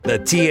The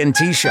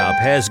TNT Shop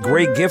has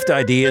great gift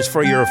ideas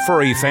for your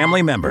furry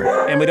family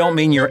member. And we don't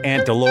mean your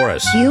Aunt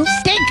Dolores. You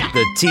stink!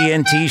 The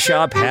TNT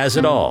Shop has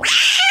it all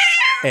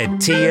at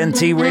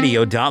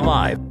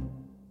TNTRadio.live.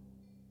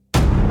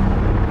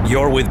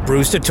 You're with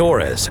Bruce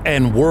Torres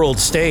and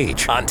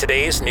Worldstage on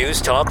today's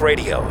News Talk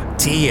Radio,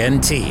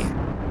 TNT.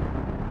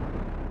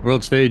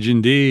 Worldstage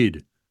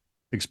indeed.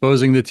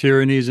 Exposing the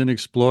tyrannies and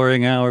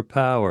exploring our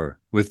power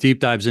with deep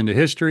dives into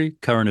history,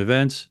 current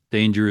events,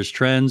 dangerous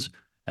trends,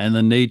 and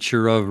the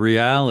nature of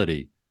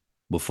reality.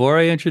 Before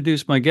I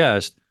introduce my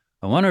guest,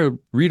 I want to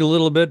read a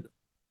little bit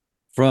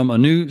from a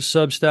new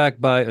Substack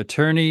by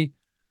attorney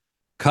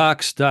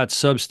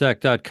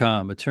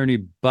Cox.substack.com. Attorney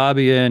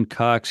Bobby Ann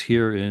Cox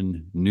here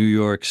in New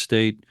York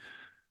State.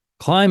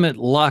 Climate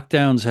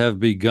lockdowns have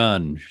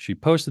begun. She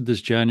posted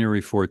this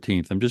January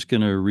 14th. I'm just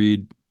going to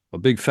read a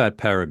big fat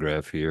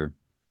paragraph here.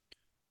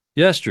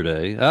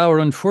 Yesterday, our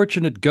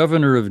unfortunate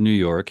governor of New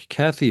York,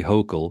 Kathy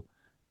Hochul,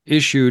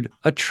 issued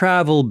a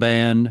travel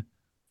ban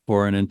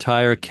for an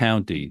entire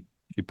county.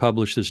 She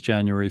published this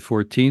January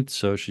 14th,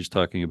 so she's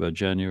talking about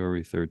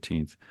January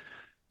 13th.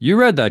 You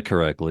read that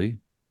correctly.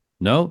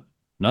 No,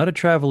 not a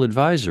travel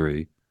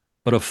advisory,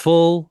 but a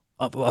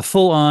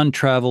full-on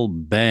travel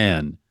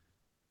ban,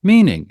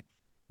 meaning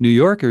New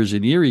Yorkers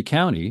in Erie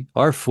County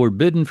are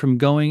forbidden from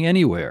going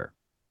anywhere.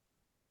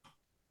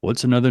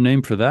 What's another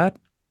name for that?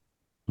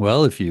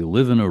 Well, if you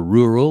live in a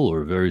rural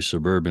or very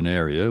suburban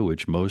area,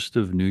 which most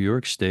of New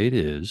York State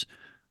is,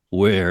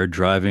 where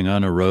driving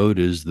on a road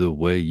is the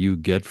way you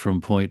get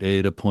from point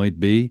A to point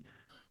B,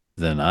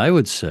 then I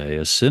would say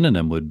a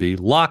synonym would be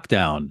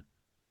lockdown.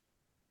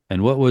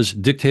 And what was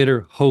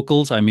Governor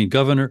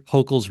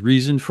Hochul's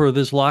reason for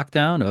this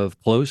lockdown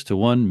of close to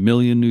 1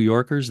 million New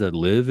Yorkers that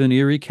live in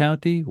Erie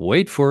County?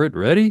 Wait for it,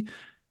 ready?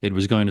 It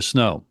was going to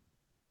snow.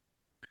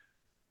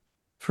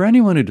 For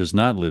anyone who does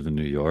not live in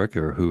New York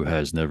or who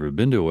has never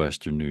been to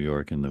Western New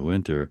York in the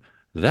winter,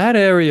 that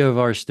area of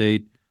our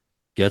state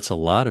gets a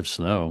lot of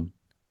snow,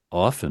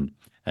 often,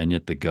 and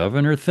yet the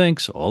governor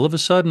thinks all of a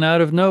sudden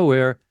out of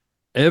nowhere,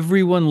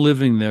 everyone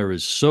living there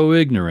is so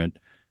ignorant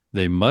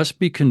they must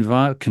be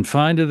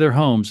confined to their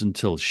homes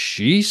until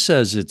she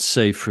says it's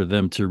safe for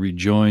them to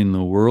rejoin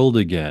the world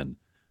again.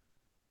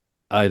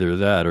 Either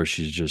that or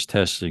she's just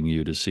testing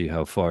you to see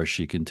how far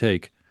she can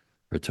take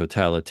her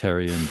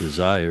totalitarian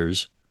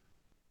desires,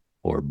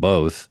 or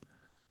both.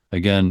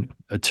 Again,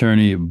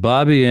 attorney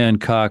Bobby Ann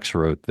Cox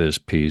wrote this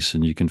piece,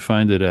 and you can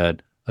find it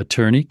at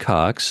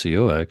attorneycox,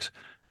 C-O-X,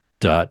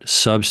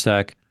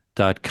 .substack.com.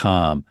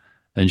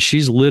 And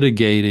she's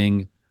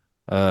litigating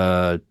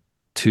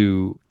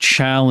to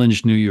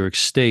challenge New York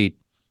State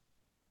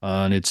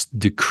on its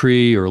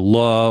decree or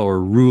law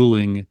or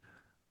ruling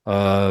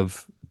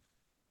of,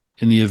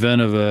 in the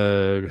event of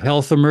a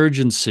health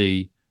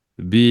emergency,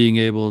 being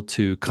able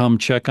to come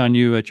check on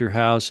you at your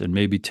house and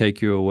maybe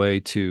take you away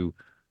to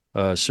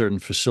certain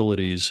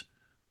facilities,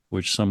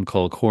 which some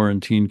call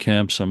quarantine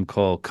camps, some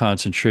call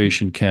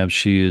concentration camps.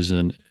 She is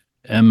an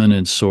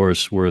eminent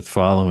source worth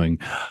following.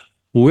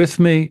 With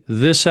me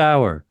this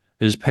hour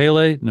is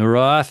Pelle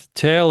Neroth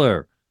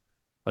Taylor,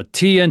 a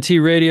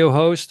TNT radio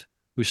host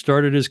who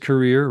started his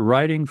career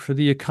writing for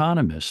The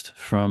Economist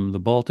from the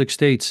Baltic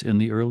states in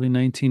the early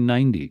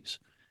 1990s.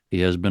 He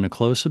has been a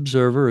close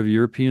observer of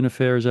European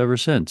affairs ever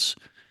since.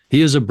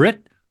 He is a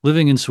Brit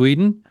living in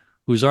Sweden,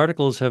 whose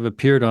articles have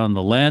appeared on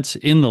The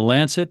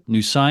Lancet,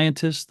 New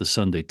Scientist, The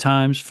Sunday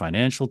Times,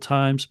 Financial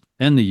Times,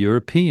 and The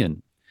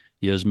European.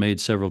 He has made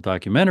several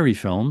documentary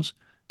films,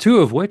 two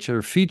of which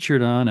are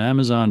featured on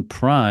Amazon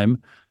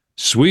Prime: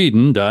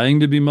 Sweden, Dying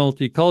to be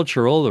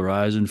Multicultural, The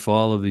Rise and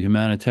Fall of the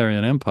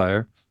Humanitarian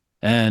Empire,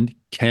 and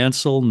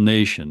Cancel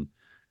Nation.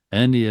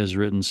 And he has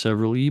written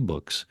several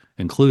ebooks,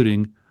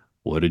 including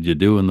What Did You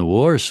Do in the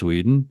War,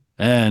 Sweden?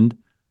 And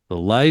The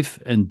Life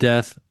and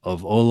Death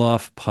of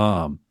Olof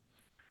Palme.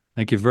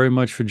 Thank you very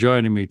much for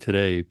joining me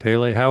today.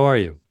 Pelle, how are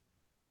you?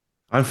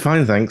 I'm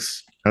fine,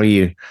 thanks. How are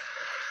you?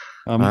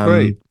 I'm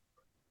great.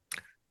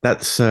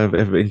 That's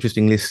an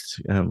interesting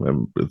list.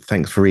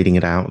 Thanks for reading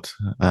it out.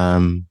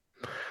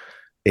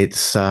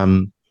 It's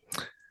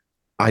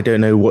I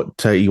don't know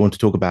what you want to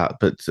talk about,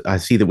 but I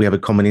see that we have a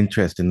common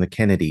interest in the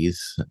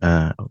Kennedys,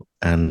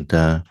 and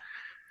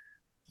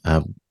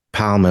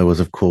Palmer was,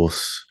 of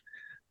course,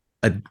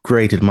 a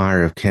great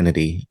admirer of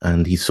Kennedy,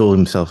 and he saw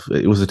himself.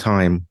 It was a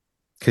time.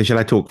 Okay, shall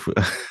I talk?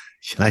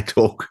 Shall I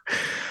talk?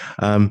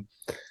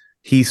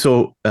 He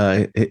saw.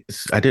 I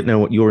don't know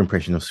what your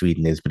impression of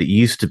Sweden is, but it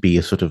used to be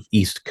a sort of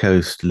East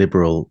Coast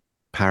liberal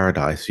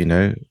paradise. You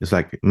know, it's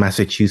like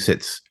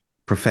Massachusetts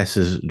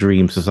professor's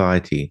dream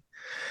society.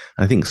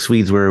 I think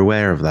Swedes were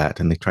aware of that,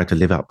 and they tried to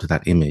live up to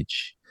that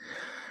image.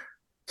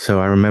 So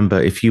I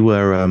remember, if you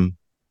were, a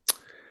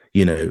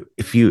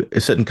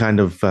certain kind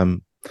of,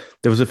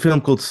 there was a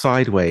film called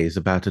Sideways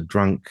about a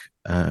drunk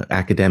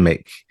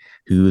academic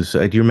who was,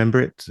 do you remember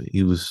it?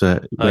 He was,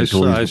 I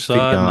saw it and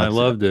I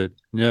loved it.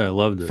 Yeah, I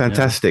loved it.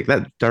 Fantastic. Yeah.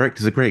 That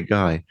director's a great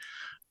guy.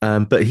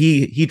 But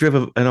he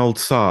drove an old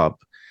Saab,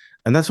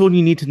 and that's all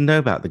you need to know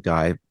about the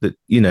guy. That,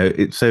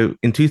 so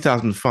in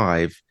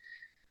 2005,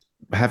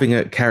 having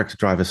a character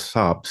driver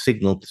Saab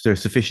signaled to a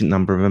sufficient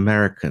number of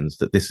Americans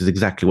that this is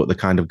exactly what the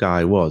kind of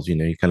guy was. You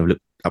know, he kind of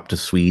looked up to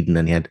Sweden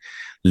and he had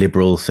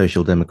liberal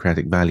social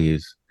democratic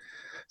values.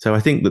 So I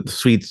think that the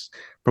Swedes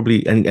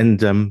probably and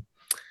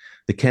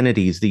the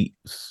Kennedys,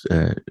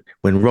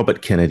 when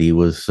Robert Kennedy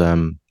was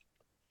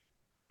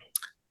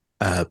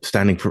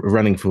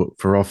running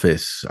for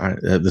office,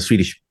 the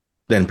Swedish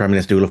then Prime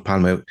Minister Olof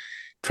Palme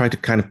tried to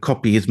kind of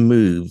copy his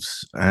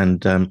moves,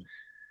 and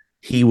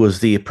he was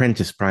the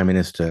apprentice Prime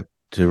Minister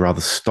to a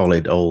rather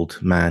stolid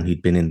old man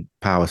who'd been in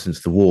power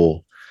since the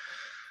war,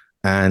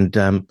 and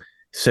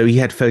so he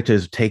had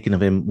photos taken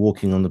of him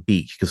walking on the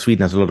beach because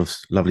Sweden has a lot of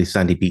lovely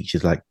sandy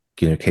beaches like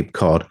Cape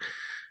Cod,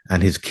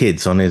 and his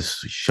kids on his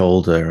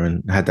shoulder,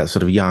 and had that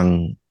sort of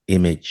young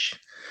image.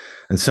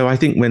 And so I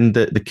think when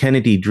the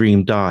Kennedy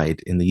dream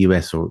died in the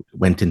US or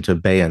went into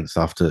abeyance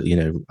after,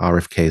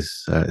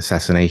 RFK's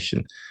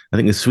assassination, I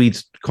think the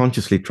Swedes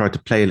consciously tried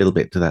to play a little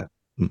bit to that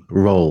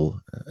role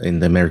in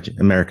the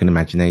American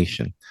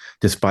imagination,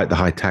 despite the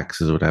high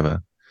taxes or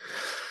whatever.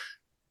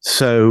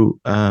 So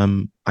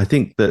I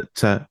think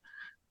that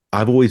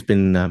I've always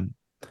been,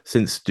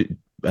 since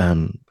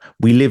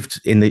we lived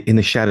in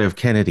the shadow of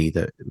Kennedy,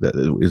 that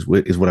is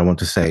what I want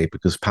to say,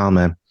 because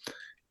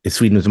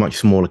Sweden was a much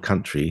smaller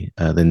country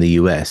than the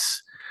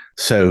US.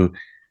 So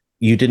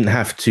you didn't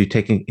have to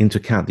take into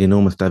account the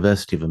enormous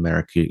diversity of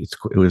America.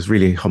 It was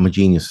really a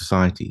homogeneous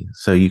society.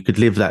 So you could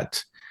live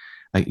out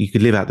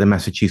the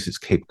Massachusetts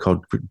Cape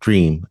Cod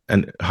dream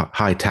and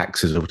high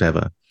taxes or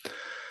whatever.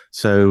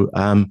 So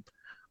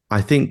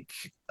I think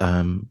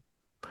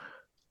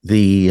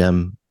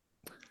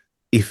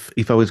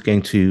if I was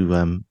going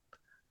to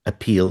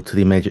appeal to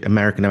the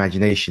American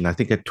imagination, I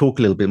think I'd talk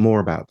a little bit more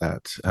about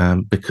that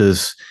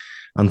because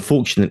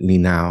unfortunately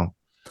now,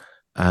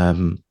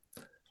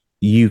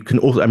 you can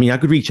also, I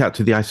could reach out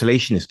to the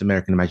isolationist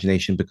American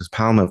imagination because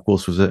Palme, of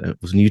course,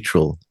 was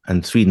neutral,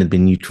 and Sweden had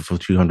been neutral for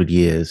 200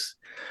 years.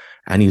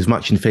 And he was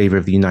much in favor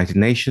of the United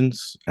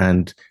Nations,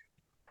 and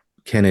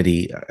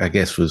Kennedy, I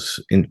guess, was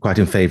quite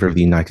in favor of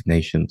the United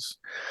Nations.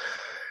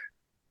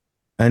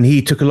 And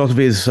he took a lot of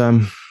his,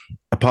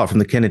 apart from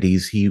the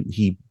Kennedys,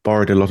 he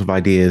borrowed a lot of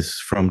ideas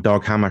from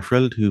Dag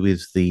Hammarskjöld, who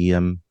is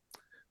the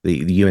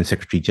UN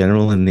Secretary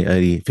General in the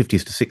early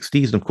 50s to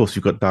 60s. And of course,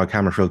 you've got Dag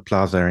Hammarskjöld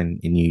Plaza in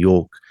New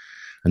York,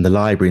 and the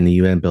library in the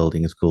UN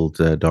building is called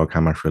Dag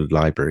Hammarskjöld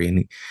Library.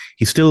 And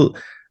he's still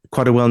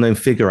quite a well-known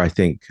figure, I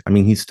think.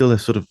 He's still a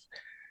sort of,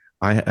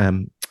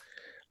 I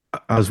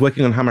was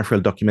working on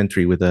Hammarskjöld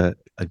documentary with a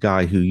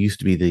guy who used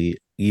to be the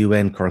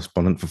UN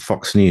correspondent for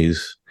Fox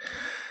News.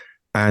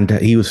 And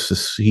he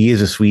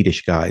is a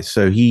Swedish guy.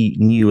 So he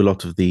knew a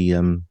lot of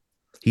the,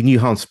 he knew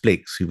Hans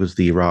Blix, who was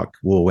the Iraq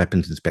War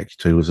Weapons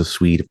Inspector, who was a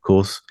Swede, of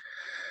course.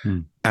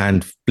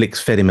 And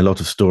Blix fed him a lot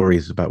of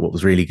stories about what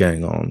was really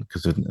going on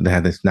because they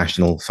had this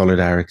national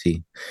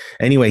solidarity.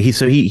 Anyway,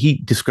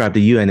 he described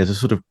the UN as a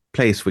sort of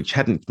place which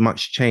hadn't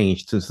much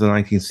changed since the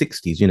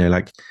 1960s,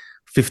 like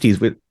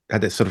 50s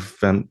had this sort of,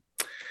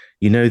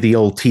 the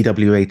old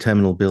TWA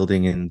terminal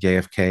building in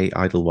JFK,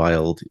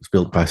 Idlewild. It was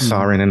built by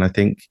Saarinen, I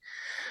think.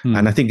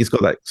 And I think it's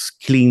got that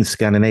clean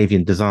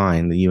Scandinavian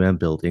design, the UN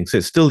building. So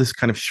it's still this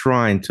kind of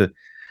shrine to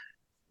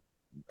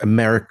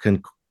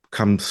American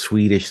come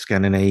Swedish,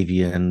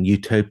 Scandinavian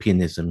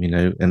utopianism,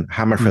 and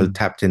Hammarskjöld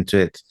tapped into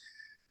it.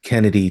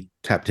 Kennedy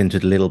tapped into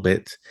it a little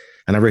bit.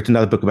 And I wrote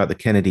another book about the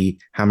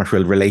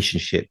Kennedy-Hammarskjöld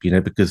relationship,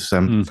 because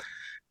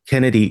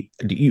Kennedy,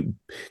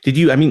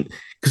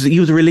 because he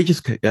was a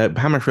religious,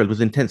 Hammarskjöld was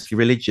intensely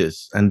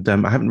religious. And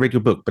I haven't read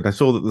your book, but I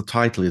saw that the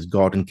title is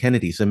God and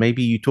Kennedy. So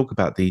maybe you talk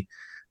about the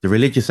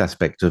religious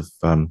aspect of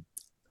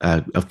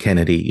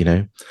Kennedy,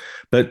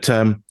 but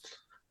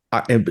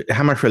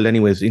Hammarskjöld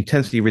anyway was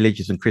intensely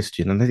religious and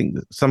Christian, and I think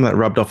some of that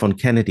rubbed off on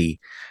Kennedy,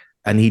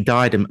 and he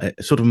died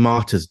a sort of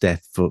martyr's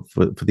death for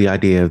the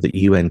idea that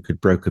UN could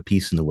broker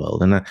peace in the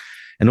world. And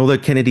although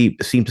Kennedy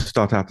seemed to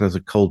start out as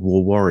a Cold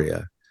War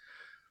warrior,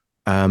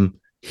 when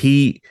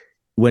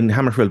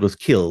Hammarskjöld was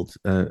killed,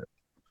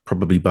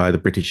 probably by the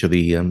British or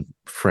the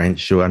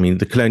French, or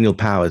the colonial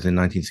powers in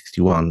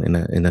 1961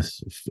 in a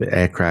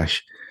air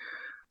crash.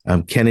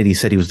 Kennedy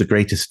said he was the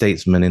greatest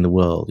statesman in the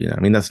world.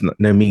 That's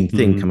no mean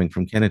thing coming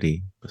from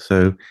Kennedy.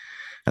 So,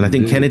 and I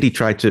think Kennedy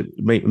tried to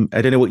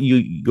I don't know what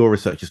your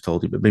research has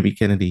told you, but maybe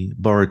Kennedy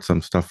borrowed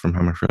some stuff from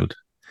Hammarskjöld.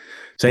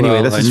 So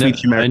anyway, that's a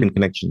Swedish-American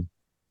connection.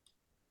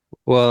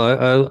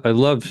 Well, I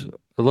love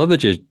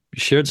that you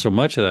shared so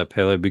much of that,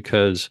 Pelle,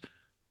 because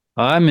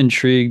I'm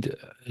intrigued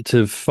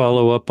to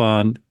follow up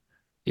on,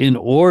 in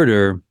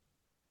order,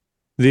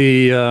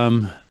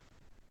 the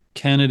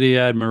Kennedy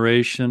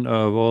admiration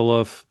of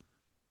Olof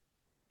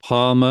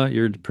Palme.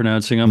 You're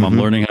pronouncing him. I'm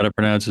learning how to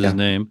pronounce his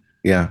name.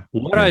 Yeah.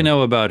 What I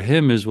know about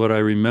him is what I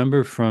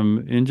remember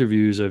from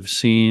interviews I've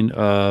seen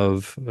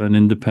of an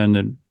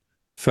independent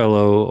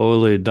fellow,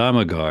 Ole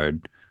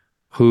Damagard,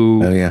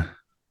 who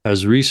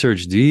has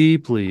researched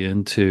deeply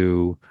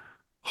into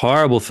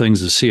horrible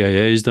things the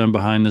CIA's done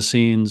behind the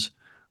scenes,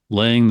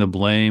 laying the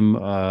blame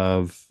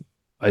of,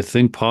 I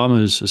think,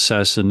 Palme's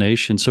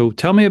assassination. So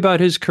tell me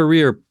about his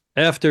career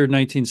after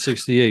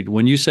 1968,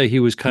 when you say he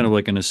was kind of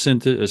like an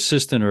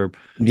assistant or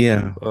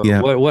Yeah,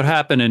 yeah. what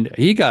happened? And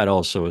he got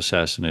also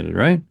assassinated,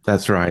 right?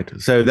 That's right.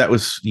 So that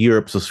was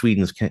Europe's or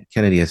Sweden's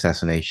Kennedy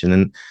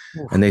assassination,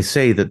 and they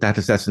say that that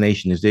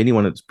assassination is the only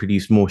one that's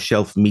produced more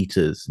shelf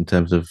meters in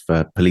terms of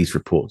police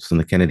reports than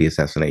the Kennedy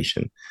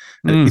assassination.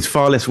 And it's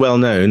far less well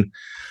known,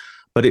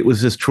 but it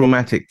was as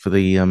traumatic for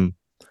the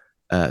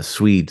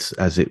Swedes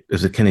as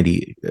the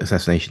Kennedy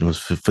assassination was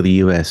for the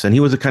U.S. And he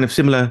was a kind of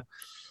similar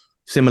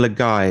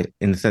guy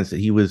in the sense that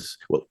he was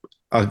well.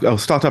 I'll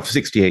start off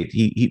 68.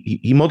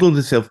 He modeled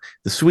himself.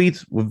 The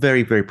Swedes were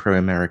very, very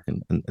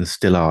pro-American and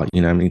still are.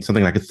 You know, I mean,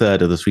 something like a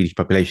third of the Swedish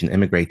population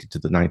emigrated to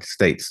the United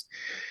States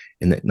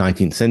in the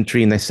 19th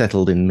century, and they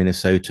settled in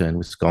Minnesota and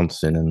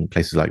Wisconsin and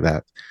places like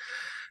that.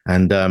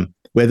 And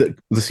where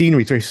the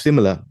scenery is very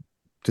similar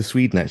to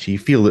Sweden, actually, you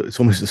feel that it's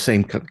almost the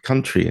same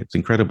country. It's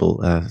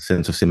incredible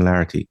sense of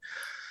similarity.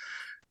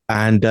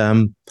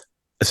 And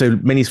so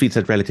many Swedes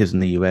had relatives in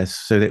the US,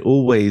 so they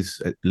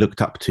always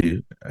looked up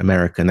to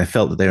America, and they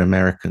felt that they were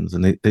Americans,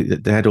 and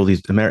they had all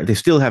these they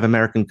still have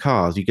American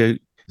cars. You go,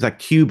 it's like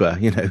Cuba,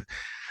 you know.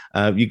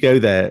 You go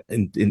there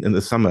in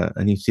the summer,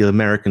 and you see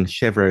American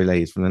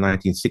Chevrolets from the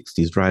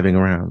 1960s driving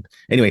around.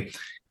 Anyway,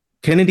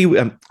 Kennedy,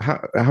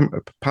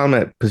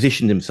 Palmer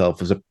positioned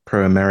himself as a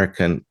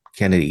pro-American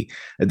Kennedy.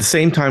 At the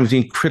same time, he was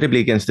incredibly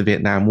against the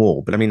Vietnam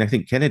War. But I mean, I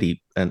think Kennedy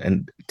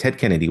and Ted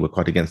Kennedy were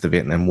quite against the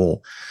Vietnam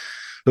War.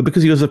 But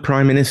because he was a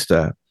prime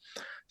minister,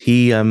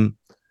 he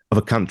of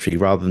a country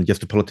rather than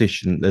just a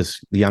politician, as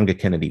the younger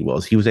Kennedy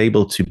was, he was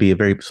able to be a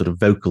very sort of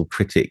vocal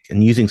critic.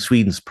 And using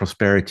Sweden's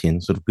prosperity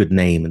and sort of good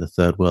name in the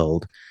third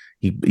world,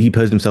 he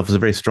posed himself as a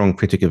very strong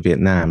critic of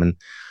Vietnam. And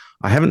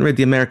I haven't read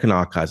the American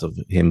archives of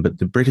him, but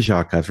the British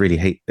archives really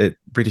hate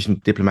British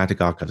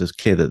diplomatic archives. It's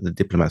clear that the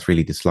diplomats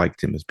really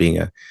disliked him as being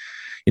a,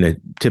 you know,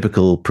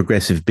 typical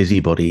progressive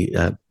busybody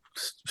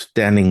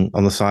standing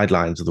on the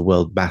sidelines of the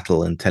world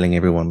battle and telling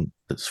everyone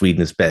that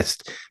Sweden is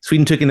best.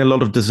 Sweden took in a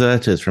lot of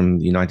deserters from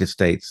the United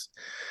States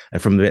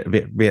and from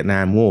the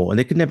Vietnam War, and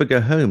they could never go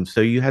home. So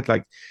you had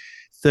like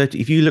 30,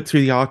 if you look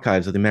through the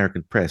archives of the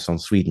American press on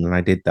Sweden, and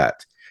I did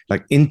that,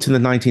 like into the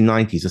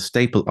 1990s, a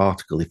staple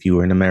article, if you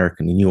were an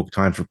American, a New York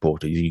Times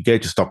reporter, you go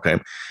to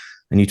Stockholm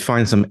and you'd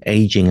find some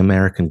aging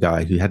American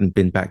guy who hadn't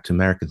been back to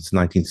America since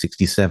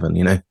 1967,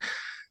 you know,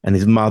 and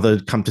his mother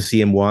had come to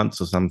see him once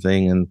or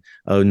something, and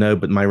oh no,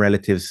 but my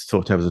relatives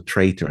thought I was a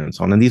traitor and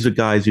so on. And these were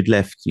guys who'd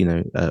left, you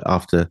know,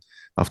 after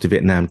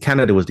Vietnam.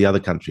 Canada was the other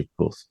country, of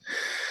course.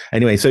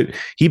 Anyway, so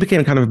he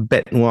became kind of a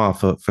bête noire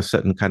for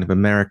certain kind of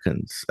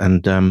Americans,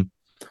 and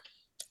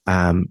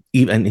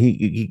even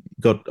he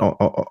got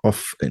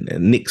off.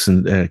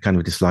 Nixon kind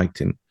of disliked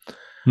him,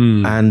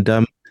 and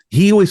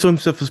he always saw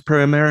himself as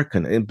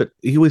pro-American, but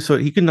he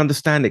couldn't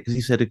understand it because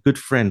he said a good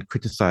friend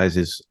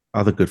criticizes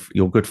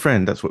your good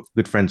friend. That's what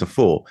good friends are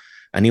for.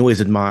 And he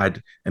always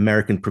admired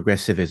American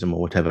progressivism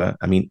or whatever.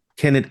 I mean,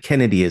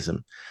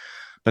 Kennedyism.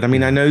 But I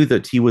mean, I know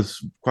that he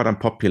was quite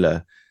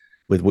unpopular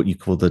with what you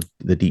call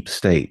the deep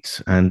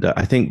state. And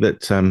I think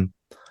that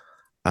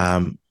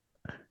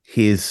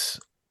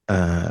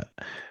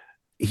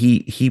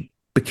he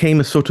became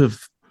a sort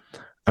of,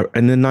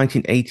 in the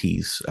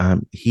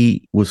 1980s,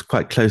 he was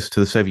quite close to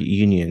the Soviet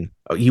Union.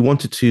 He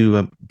wanted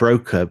to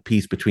broker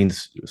peace between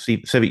the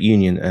Soviet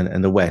Union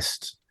and the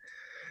West.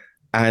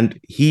 And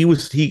he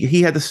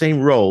had the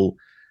same role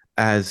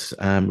as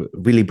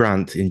Willy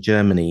Brandt in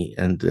Germany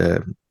and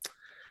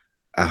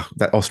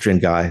that Austrian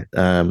guy,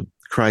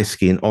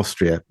 Kreisky in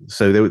Austria.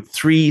 So there were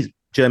three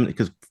German,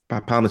 because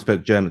Palmer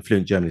spoke German,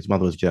 fluent German, his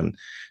mother was German,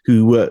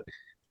 who were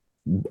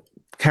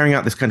carrying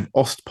out this kind of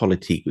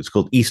Ostpolitik, it's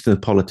called Eastern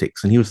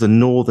politics, and he was the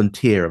northern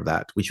tier of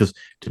that, which was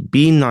to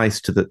be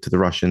nice to the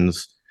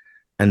Russians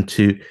and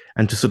to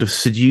sort of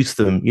seduce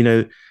them.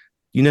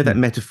 You know that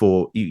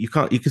metaphor. You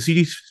can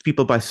seduce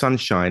people by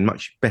sunshine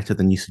much better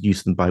than you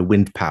seduce them by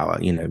wind power.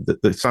 You know,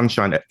 the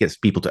sunshine gets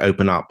people to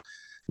open up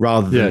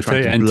rather than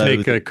trying to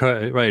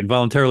blow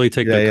voluntarily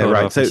take the coat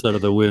off instead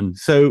of the wind.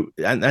 So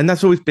and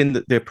that's always been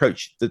the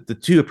approach. The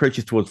two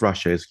approaches towards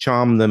Russia is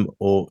charm them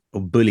or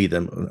bully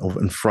them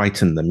and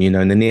frighten them. You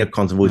know, and the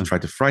neocons have always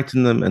tried to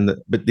frighten them,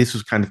 but this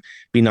was kind of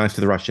be nice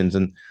to the Russians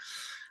and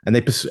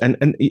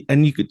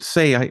you could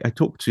say I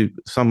talked to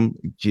some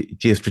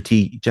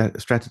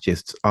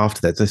geostrategists after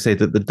that. They say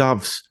that the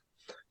Doves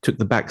took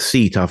the back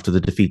seat after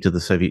the defeat of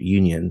the Soviet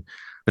Union,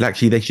 but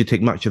actually they should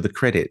take much of the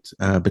credit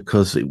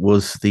because it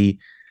was the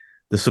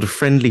sort of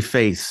friendly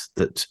face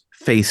that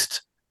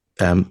faced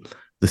the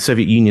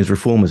Soviet Union's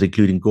reformers,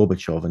 including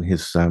Gorbachev and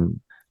his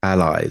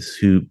allies,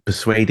 who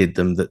persuaded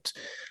them that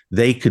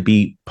they could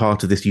be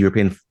part of this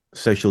European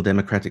social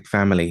democratic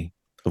family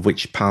of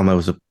which Palmer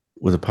was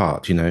a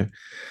part. You know.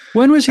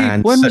 When was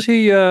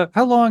he?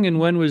 How long and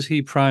when was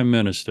he prime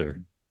minister?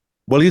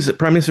 Well, he was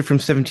prime minister from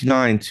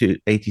 79 to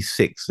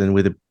 86, and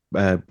with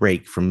a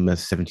break from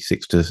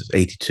 76 to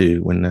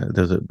 82 when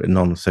there was a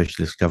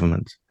non-socialist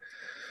government.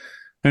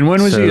 And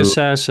when was he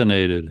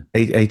assassinated?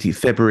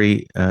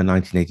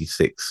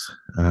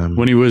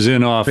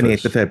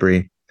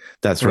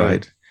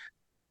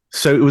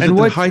 So it was And at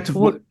the what? height of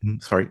What?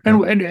 sorry.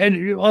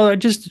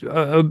 And just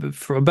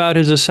about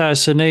his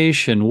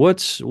assassination.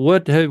 What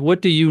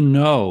do you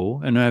know,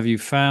 and have you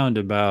found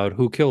about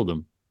who killed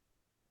him?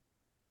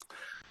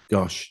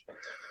 Gosh.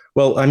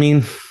 Well, I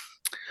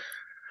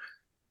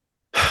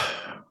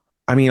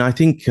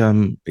think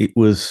it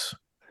was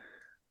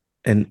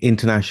an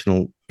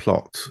international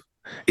plot.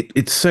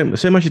 It's so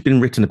much has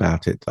been written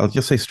about it. I'll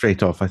just say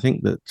straight off. I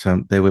think that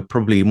there were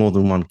probably more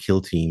than one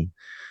kill team,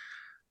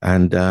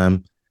 and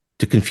to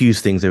confuse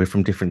things, they were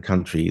from different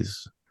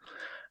countries.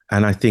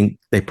 And I think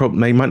they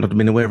might not have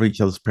been aware of each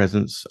other's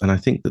presence. And I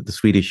think that the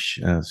Swedish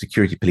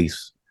security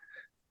police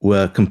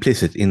were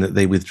complicit in that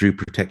they withdrew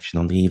protection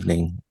on the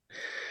evening.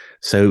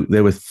 So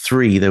there were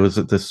three. There was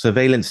the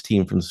surveillance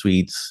team from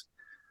Swedes,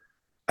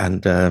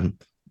 and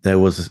there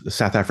was a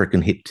South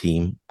African hit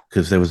team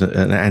because there was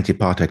an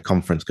anti-apartheid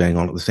conference going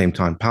on at the same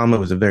time. Palmer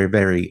was a very,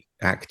 very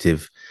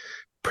active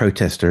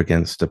protester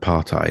against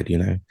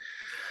apartheid,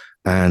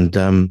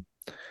 and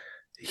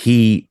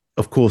he,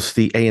 of course,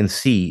 the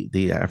ANC,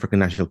 the African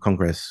National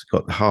Congress,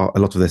 got a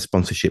lot of their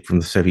sponsorship from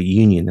the Soviet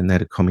Union, and they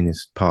had a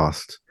communist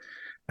past.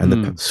 And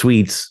the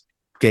Swedes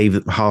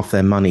gave half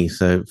their money.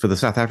 So for the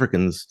South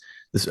Africans,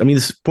 this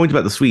point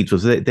about the Swedes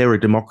was they were a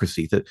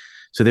democracy.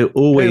 So they're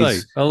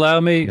always. Pele, allow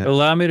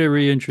me to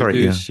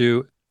reintroduce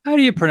you. How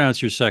do you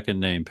pronounce your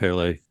second name,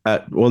 Pele?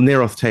 Well,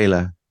 Neroth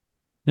Taylor.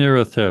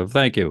 Neroth Taylor.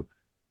 Thank you.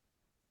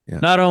 Yeah.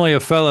 Not only a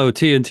fellow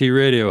TNT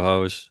radio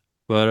host,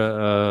 but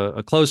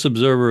a close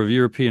observer of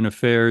European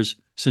affairs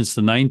since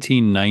the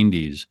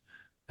 1990s.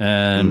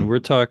 And we're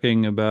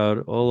talking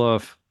about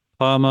Olof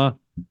Palme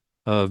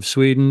of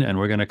Sweden, and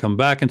we're going to come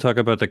back and talk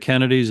about the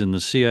Kennedys and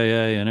the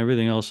CIA and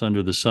everything else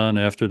under the sun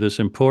after this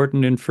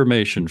important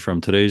information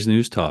from today's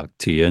News Talk,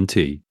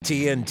 TNT.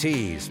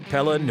 TNT's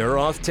Pelle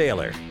Neroth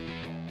Taylor.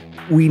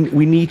 We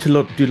need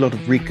to do a lot of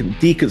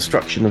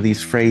deconstruction of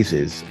these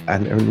phrases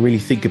and really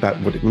think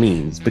about what it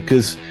means,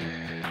 because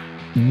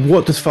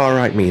what does far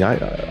right mean?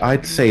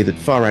 I'd say that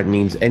far right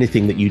means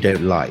anything that you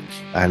don't like,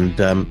 and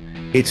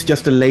it's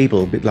just a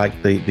label, a bit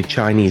like the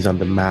Chinese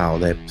under Mao,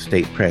 their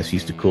state press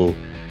used to call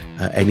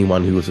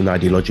anyone who was an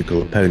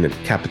ideological opponent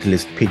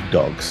capitalist pig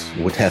dogs,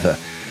 or whatever.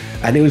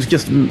 And it was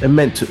just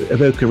meant to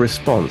evoke a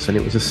response, and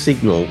it was a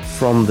signal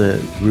from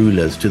the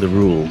rulers to the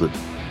ruled that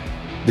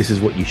this is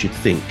what you should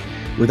think,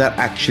 without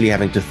actually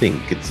having to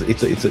think.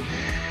 It's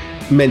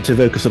meant to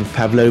evoke a sort of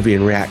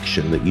Pavlovian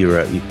reaction that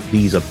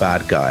these are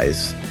bad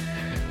guys,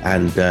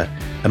 and a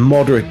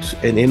moderate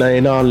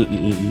in our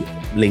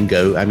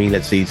lingo.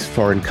 Let's say it's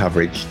foreign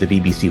coverage. The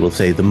BBC will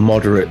say the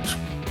moderate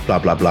blah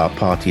blah blah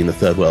party in the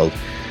third world.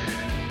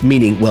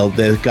 Meaning, well,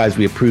 they're guys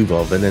we approve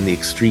of, and then the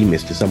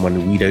extremist is someone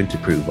who we don't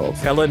approve of.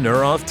 Pelle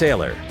Neroth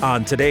Taylor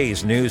on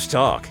today's News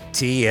Talk,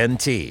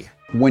 TNT.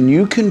 When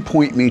you can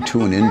point me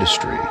to an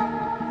industry,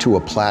 to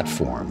a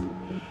platform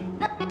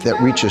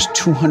that reaches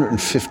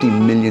 250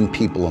 million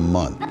people a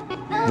month,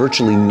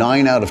 virtually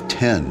 9 out of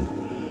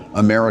 10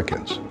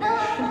 Americans,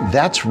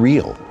 that's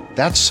real,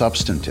 that's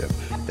substantive,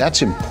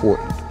 that's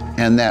important.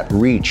 And that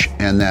reach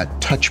and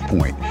that touch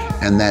point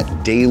and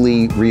that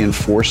daily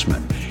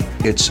reinforcement,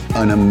 it's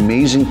an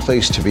amazing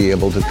place to be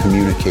able to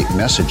communicate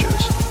messages.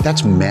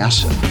 That's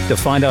massive. To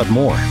find out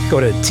more, go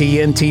to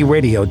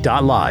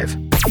tntradio.live.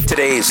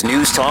 Today's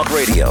News Talk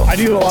Radio. I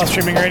do a lot of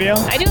streaming radio.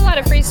 I do a lot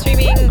of free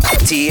streaming.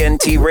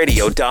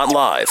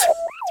 tntradio.live.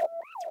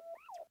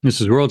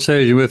 This is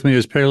Worldstage, and with me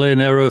is Pelle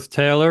Neroth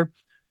Taylor.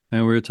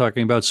 And we're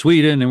talking about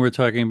Sweden, and we're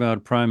talking about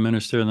a prime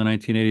minister in the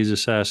 1980s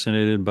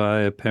assassinated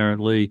by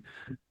apparently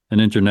an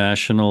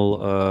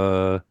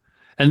international.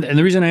 And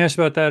the reason I asked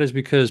about that is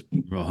because,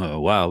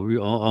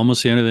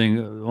 almost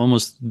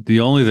the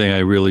only thing I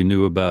really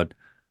knew about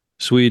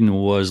Sweden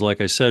was,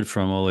 like I said,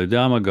 from Ole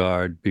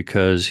Damagard,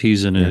 because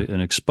he's an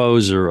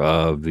exposer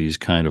of these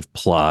kind of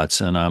plots,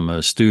 and I'm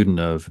a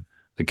student of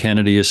the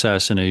Kennedy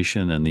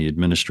assassination and the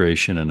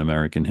administration and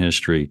American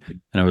history.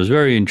 And I was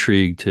very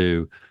intrigued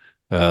to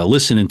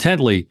listen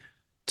intently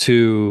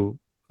to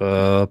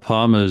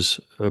Palme's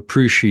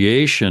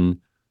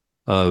appreciation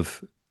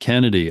of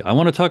Kennedy. I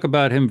want to talk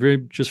about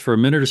him just for a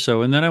minute or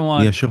so, and then I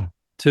want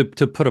to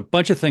put a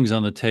bunch of things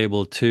on the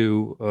table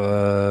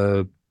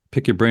to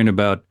pick your brain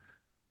about.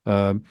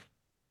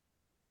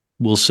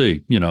 We'll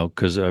see,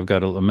 because I've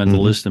got a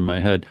mental list in my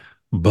head.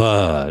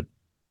 But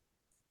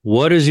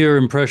what is your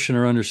impression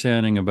or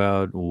understanding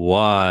about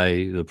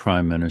why the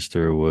prime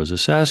minister was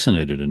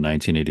assassinated in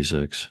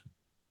 1986?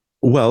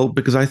 Well,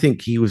 because I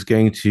think he was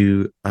going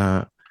to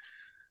go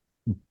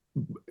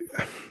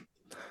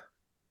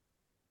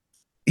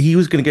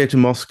to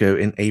Moscow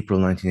in April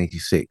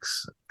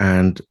 1986,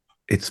 and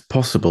it's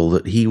possible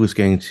that he was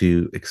going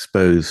to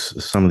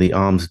expose some of the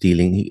arms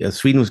dealing.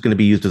 Sweden was going to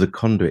be used as a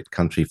conduit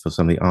country for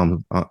some of the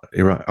arms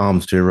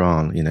to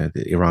Iran,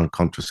 the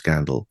Iran-Contra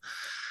scandal.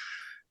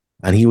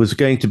 And he was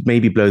going to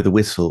maybe blow the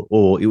whistle,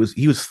 or he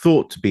was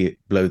thought to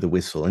blow the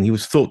whistle, and he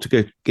was thought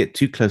to get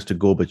too close to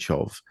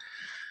Gorbachev.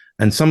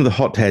 And some of the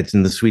hotheads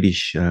in the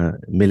Swedish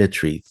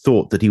military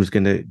thought that he was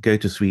going to go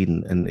to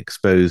Sweden and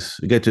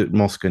go to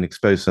Moscow and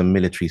expose some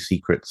military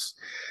secrets.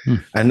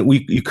 And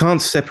you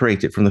can't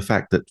separate it from the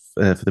fact that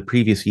for the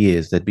previous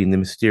years, there'd been the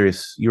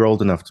mysterious, you're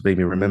old enough to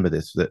maybe remember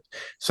this, that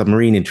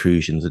submarine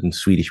intrusions in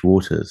Swedish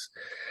waters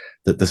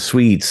that the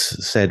Swedes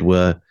said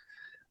were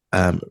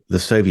the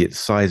Soviets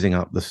sizing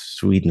up the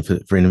Sweden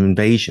for an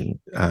invasion.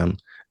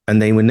 And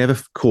they were never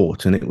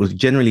caught. And it was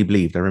generally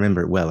believed, I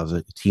remember it well, I was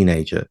a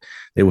teenager,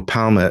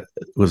 Palmer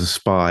was a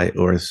spy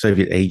or a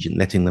Soviet agent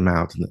letting them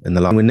out in the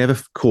last. They were never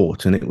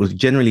caught. And it was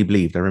generally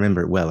believed, I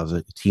remember it well, I was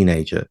a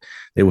teenager,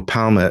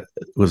 Palmer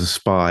was a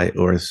spy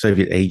or a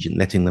Soviet agent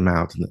letting them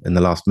out in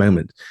the last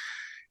moment.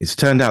 It's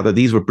turned out that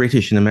these were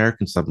British and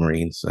American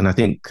submarines. And I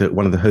think that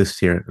one of the hosts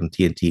here on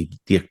TNT,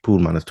 Dirk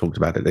Poolman, has talked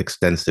about it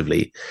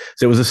extensively.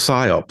 So it was a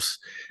psyops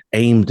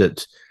aimed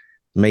at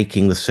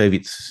making the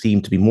Soviets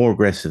seem to be more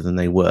aggressive than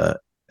they were,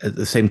 at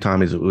the same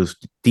time as it was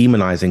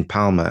demonizing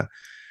Palmer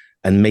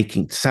and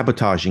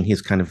sabotaging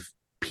his kind of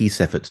peace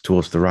efforts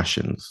towards the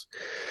Russians.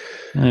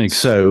 Thanks.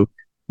 So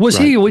was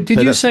he,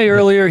 did you say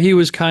earlier he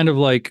was kind of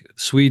like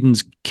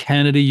Sweden's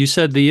Kennedy? You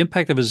said the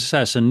impact of his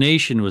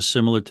assassination was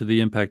similar to the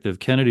impact of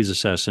Kennedy's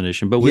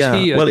assassination, but was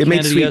he a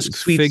Kennedy-esque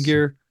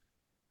figure?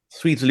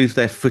 Swedes lose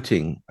their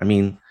footing. I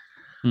mean,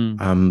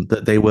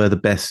 that they were the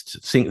best.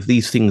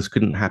 These things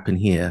couldn't happen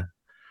here.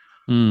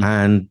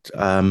 And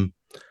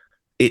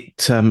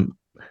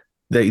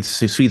the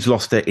Swedes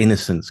lost their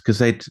innocence because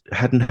they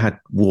hadn't had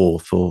war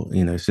for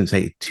since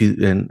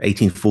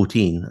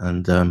 1814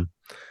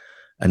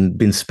 and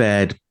been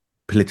spared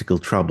political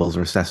troubles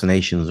or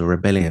assassinations or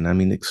rebellion. I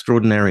mean,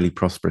 extraordinarily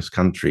prosperous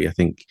country. I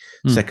think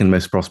second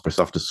most prosperous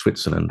after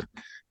Switzerland,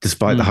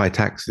 despite the high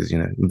taxes.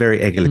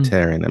 Very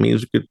egalitarian. I mean,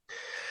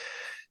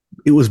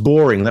 it was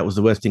boring. That was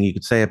the worst thing you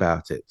could say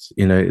about it.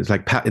 It's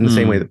like in the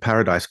same way that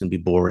paradise can be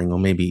boring, or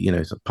maybe,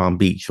 it's like Palm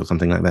Beach or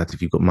something like that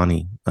if you've got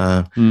money.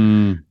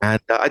 And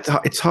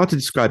it's hard to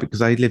describe it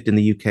because I lived in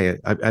the UK.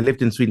 I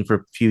lived in Sweden for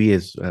a few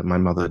years. My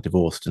mother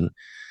divorced and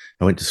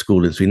I went to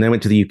school in Sweden. Then I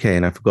went to the UK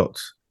and I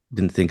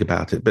didn't think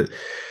about it. But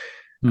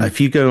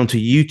if you go onto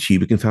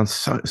YouTube, you can find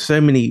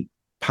so many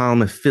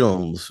Palmer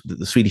films that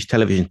the Swedish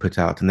television put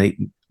out, and they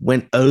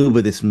went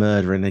over this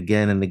murder and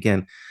again and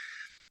again.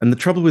 And the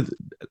trouble with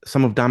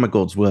some of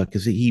Damagord's work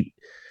is that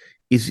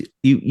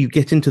you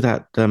get into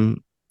that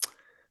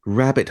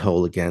rabbit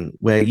hole again,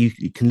 where you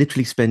can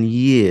literally spend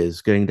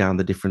years going down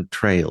the different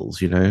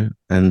trails,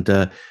 and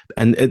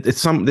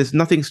there's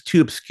nothing too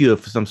obscure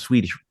for some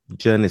Swedish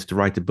journalist to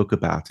write a book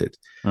about it.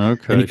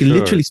 Okay, and you can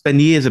literally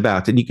spend years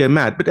about it, and you go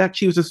mad. But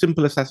actually, it was a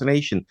simple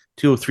assassination,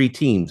 2 or 3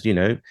 teams,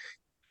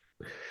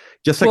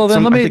 Just like well,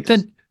 then let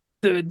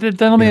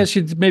me ask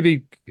you,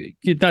 maybe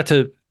not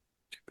to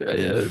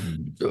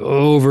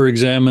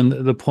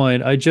over-examine the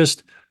point.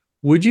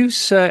 Would you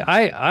say,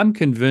 I'm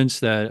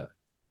convinced that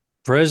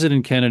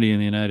President Kennedy in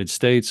the United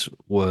States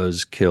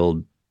was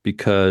killed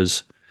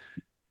because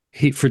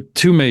for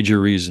 2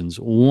 major reasons.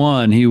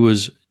 One, he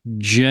was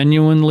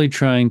genuinely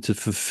trying to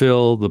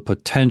fulfill the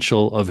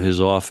potential of his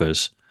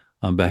office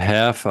on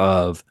behalf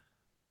of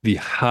the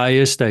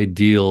highest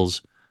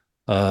ideals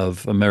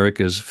of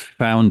America's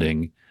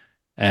founding,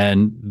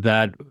 and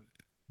that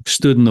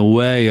stood in the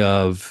way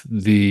of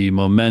the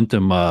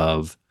momentum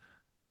of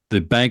the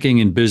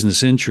banking and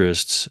business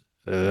interests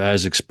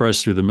as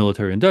expressed through the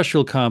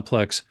military-industrial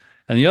complex.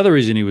 And the other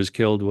reason he was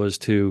killed was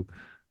to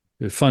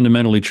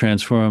fundamentally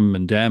transform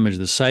and damage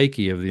the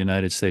psyche of the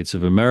United States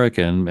of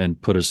America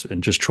and put us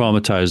and just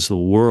traumatize the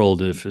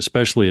world,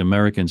 especially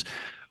Americans.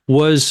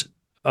 Was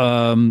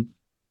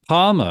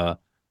Palmer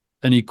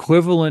an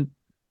equivalent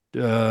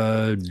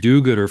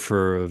do-gooder,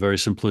 for a very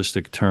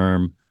simplistic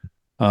term?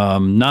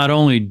 Not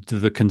only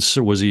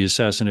was he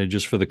assassinated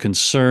just for the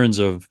concerns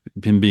of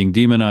him being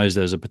demonized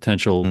as a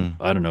potential,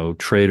 I don't know,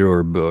 traitor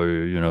or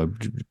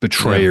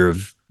betrayer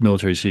of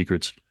military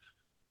secrets.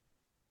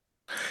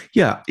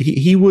 Yeah,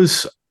 he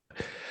was.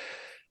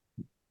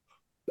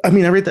 I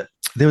mean, I read that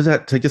there was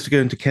that, just to go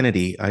into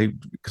Kennedy,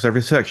 because I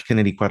researched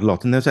Kennedy quite a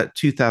lot, and there's that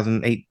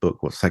 2008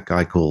 book. What's that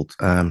guy called?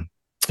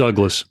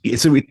 Douglas.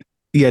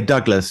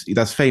 Douglas.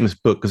 That's a famous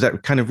book because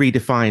that kind of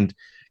redefined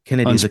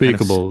Kennedy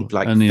unspeakable, as a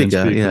kind of and the figure,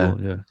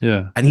 unspeakable,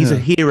 yeah. And he's a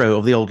hero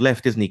of the old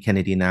left, isn't he,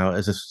 Kennedy, now,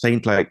 as a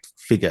saint-like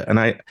figure. And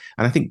I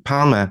think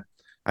Palmer,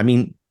 I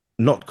mean,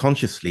 not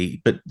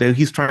consciously, but though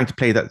he's trying to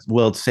play that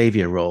world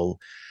savior role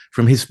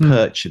from his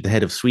perch at the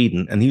head of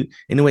Sweden, and he,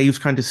 in a way, he was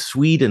trying to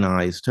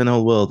Swedenize, turn the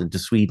whole world into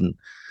Sweden,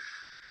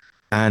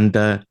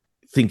 and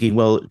thinking,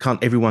 well,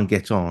 can't everyone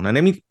get on? And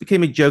I mean, it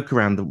became a joke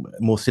around the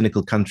more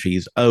cynical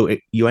countries. Oh,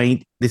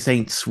 this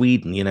ain't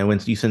Sweden, when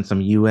you send some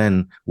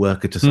UN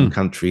worker to some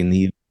country and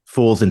he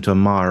falls into a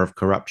mire of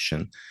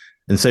corruption.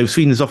 And so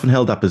Sweden is often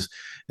held up as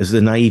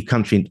the naive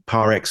country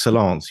par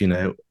excellence,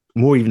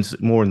 more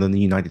than the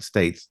United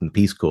States and the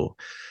Peace Corps.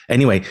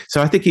 Anyway,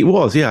 so I think it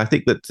was, I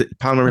think that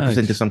Palmer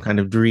represented some kind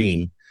of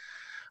dream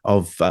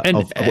of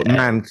what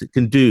man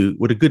can do,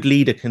 what a good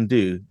leader can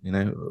do,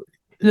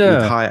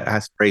 with higher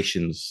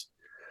aspirations.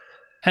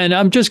 And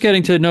I'm just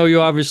getting to know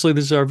you. Obviously,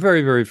 this is our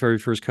very, very, very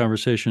first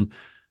conversation.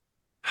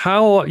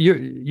 How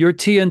your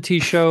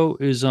TNT show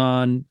is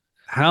on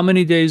how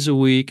many days a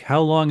week?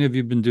 How long have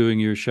you been doing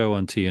your show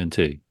on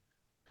TNT?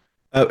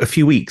 A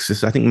few weeks. This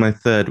is, I think, my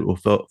third or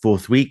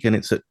fourth week, and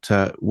it's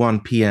at 1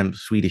 p.m.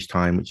 Swedish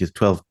time, which is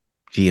 12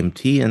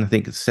 GMT, and I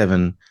think it's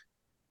 7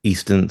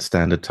 Eastern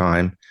Standard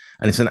Time.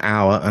 And it's an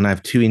hour, and I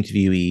have two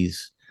interviewees,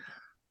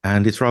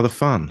 and it's rather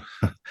fun.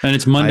 And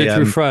it's Monday I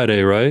through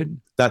Friday, right?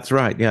 That's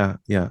right. Yeah,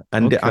 yeah.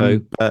 And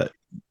Okay.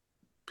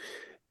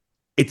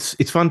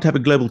 It's fun to have a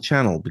global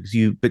channel because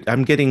but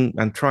I'm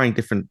trying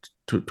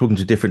talking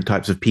to different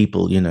types of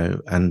people,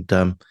 and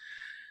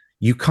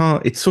you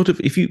can't. It's sort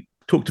of if you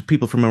talk to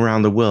people from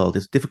around the world,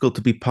 it's difficult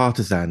to be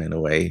partisan in a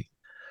way.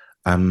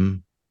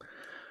 Um,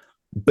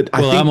 but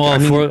I Well, think, I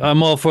mean,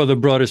 I'm all for the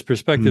broadest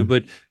perspective, mm,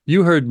 but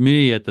you heard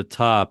me at the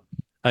top.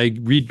 I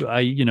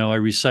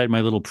recite my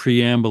little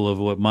preamble of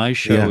what my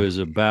show yeah. is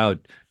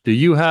about. Do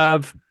you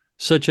have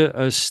such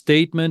a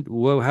statement?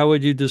 Well, how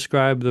would you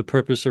describe the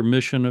purpose or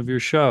mission of your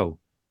show?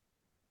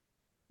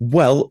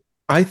 Well,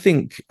 I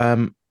think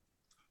I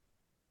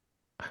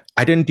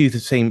don't do the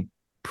same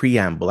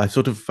preamble. I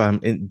sort of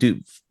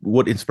do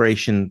what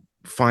inspiration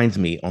finds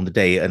me on the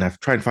day, and I've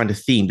tried to find a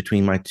theme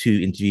between my two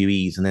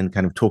interviewees, and then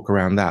kind of talk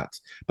around that.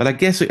 But I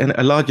guess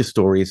a larger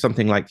story is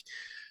something like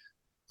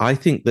I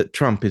think that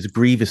Trump is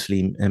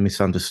grievously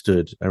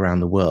misunderstood around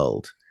the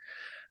world,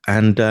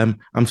 and I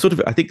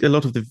think a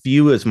lot of the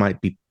viewers might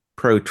be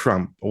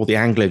pro-Trump, or the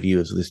Anglo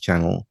viewers of this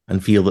channel,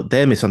 and feel that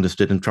they're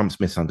misunderstood and Trump's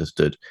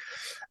misunderstood.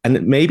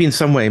 And maybe in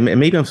some way,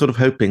 maybe I'm sort of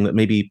hoping that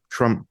maybe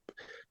Trump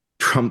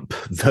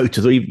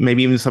voters, or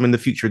maybe even some in the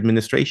future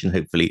administration,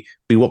 hopefully,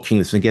 be watching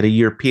this and get a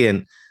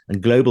European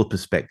and global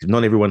perspective.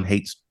 Not everyone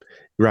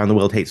around the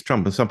world hates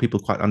Trump, and some people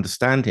quite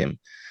understand him.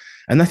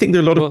 And I think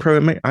there are a lot of Well, pro.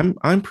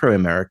 I'm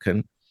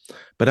pro-American,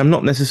 but I'm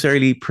not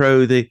necessarily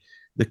pro the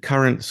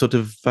current sort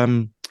of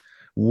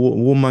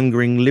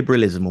warmongering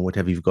liberalism or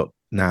whatever you've got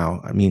now.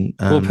 I mean,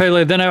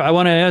 Pele, then I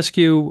want to ask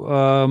you,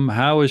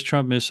 how is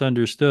Trump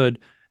misunderstood?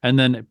 And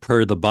then,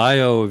 per the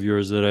bio of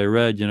yours that I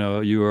read,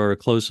 you are a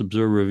close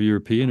observer of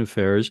European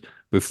affairs.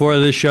 Before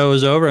this show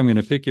is over, I'm going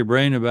to pick your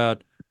brain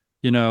about,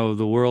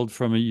 the world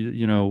from,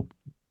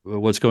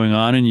 what's going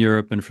on in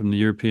Europe and from the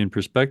European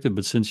perspective.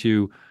 But since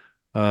you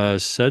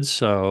said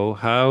so,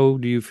 how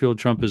do you feel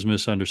Trump is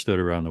misunderstood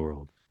around the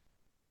world?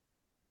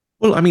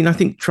 well, I mean, I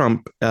think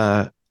Trump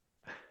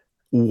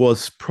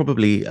was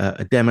probably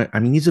a demo. I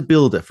mean, he's a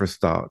builder for a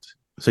start,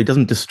 so he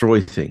doesn't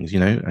destroy things.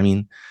 I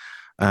mean,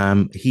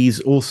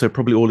 he's also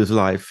probably all his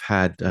life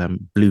had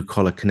blue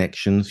collar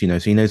connections. So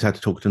he knows how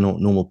to talk to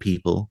normal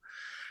people.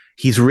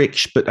 He's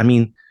rich, but I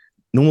mean,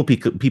 normal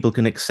people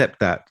can accept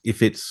that if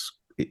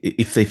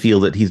they feel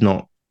that he's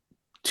not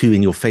too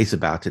in your face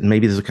about it. And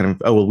maybe there's a kind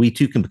of, oh well, we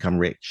too can become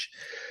rich.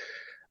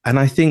 And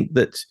I think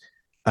that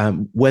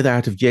whether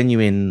out of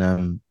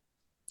genuine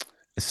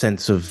a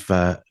sense of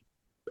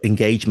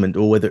engagement,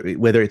 or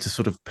whether it's a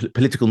sort of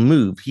political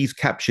move, he's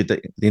captured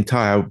the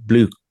entire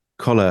blue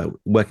collar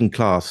working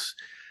class,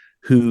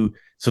 who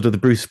sort of the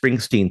Bruce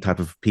Springsteen type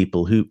of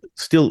people who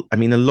still, I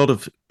mean, a lot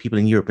of people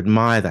in Europe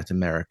admire that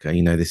America.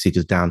 They see it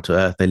as down to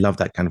earth. They love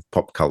that kind of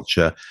pop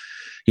culture.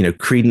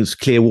 Creedence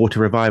Clearwater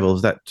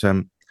Revivals, that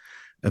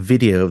a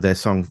video of their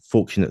song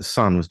Fortunate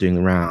Son was doing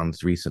the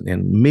rounds recently,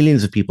 and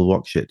millions of people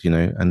watch it,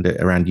 and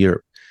around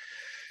Europe.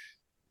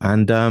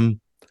 And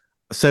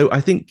so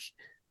I think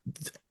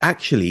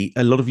actually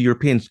a lot of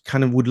Europeans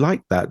kind of would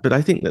like that, but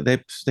I think that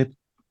they've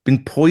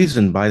been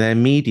poisoned by their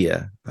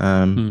media.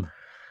 Hmm.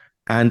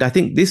 And I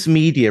think this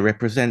media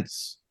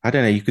represents, I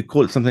don't know, you could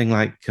call it something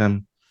like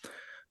the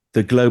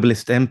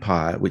globalist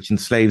empire, which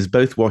enslaves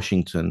both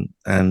Washington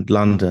and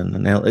London.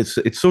 And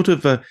it's sort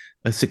of a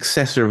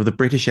successor of the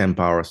British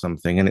Empire or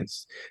something. And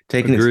it's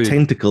taken its Agreed.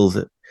 tentacles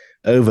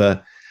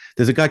over.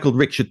 There's a guy called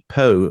Richard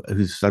Poe,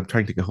 who's I'm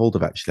trying to get hold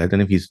of, actually. I don't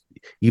know if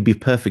he'd be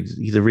perfect.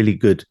 He's a really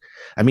good.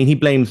 I mean, he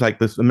blames like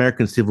the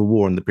American Civil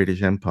War and the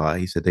British Empire.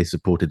 He said they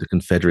supported the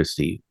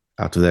Confederacy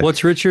out of there.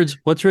 What's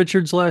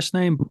Richard's last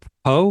name?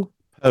 Poe?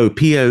 Oh,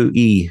 Poe.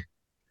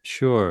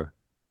 Sure.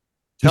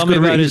 Tell me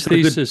about his He's got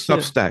a good thesis. Yeah.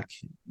 Substack.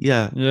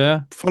 Yeah.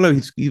 Yeah. Follow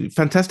his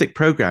fantastic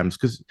programs,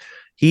 because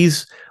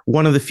he's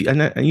one of the few.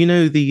 And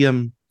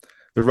the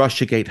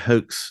RussiaGate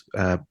hoax.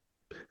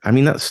 I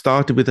mean, that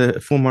started with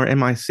a former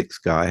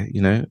MI6 guy,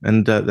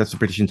 and that's the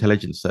British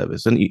intelligence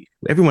service. And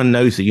everyone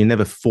knows that you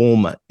never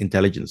form an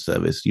intelligence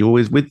service; you're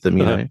always with them,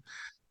 Yeah,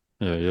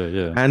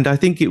 yeah. And I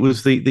think it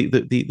was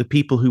the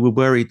people who were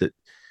worried that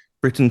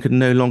Britain could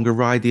no longer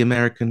ride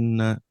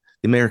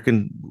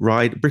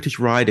British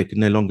rider could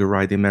no longer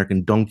ride the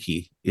American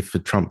donkey if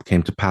Trump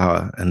came to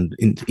power and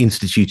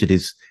instituted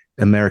his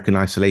American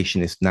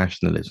isolationist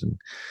nationalism.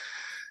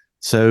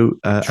 So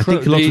I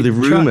think a lot of the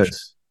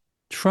rumors.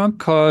 Trump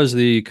caused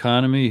the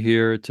economy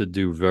here to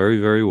do very,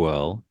 very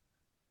well,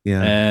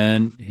 Yeah.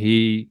 and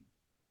he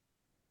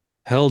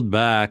held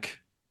back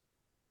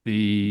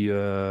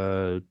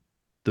the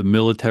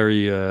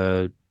military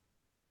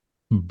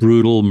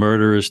brutal,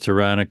 murderous,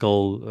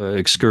 tyrannical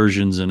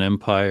excursions and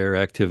empire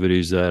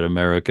activities that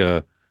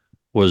America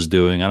was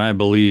doing. And I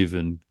believe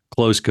in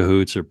close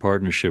cahoots or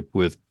partnership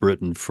with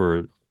Britain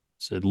for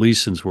at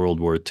least since World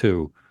War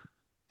II.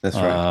 That's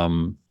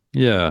right.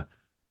 Yeah.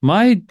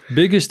 My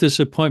biggest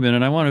disappointment,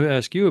 and I want to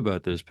ask you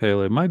about this,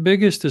 Pele. My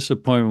biggest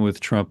disappointment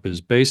with Trump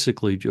is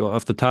basically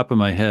off the top of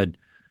my head,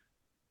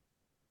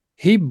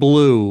 he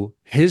blew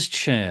his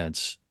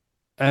chance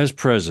as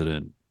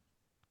president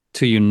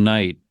to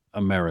unite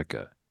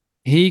America.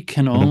 He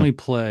can Mhm. only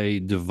play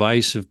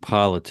divisive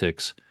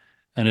politics,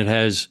 and it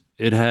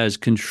has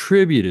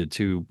contributed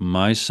to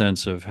my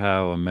sense of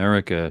how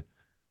America,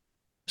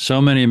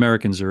 so many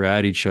Americans are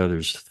at each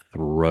other's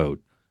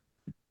throat.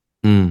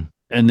 Mm.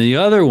 And the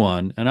other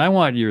one, and I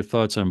want your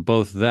thoughts on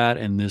both that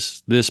and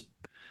this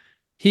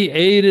he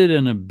aided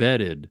and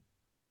abetted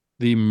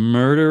the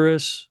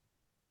murderous,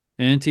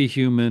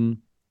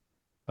 anti-human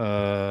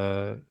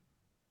uh,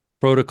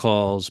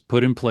 protocols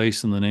put in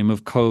place in the name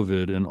of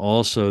COVID and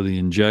also the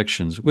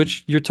injections,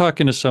 which you're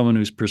talking to someone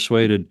who's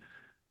persuaded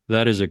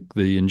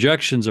the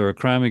injections are a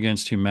crime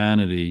against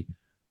humanity,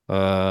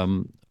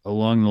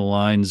 along the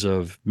lines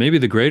of maybe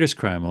the greatest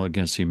crime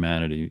against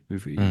humanity.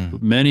 Mm.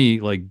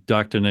 Many, like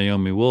Dr.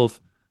 Naomi Wolf,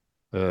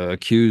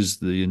 accuse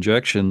the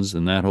injections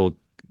and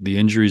the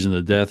injuries and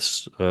the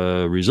deaths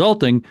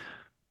resulting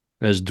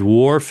as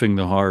dwarfing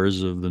the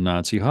horrors of the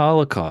Nazi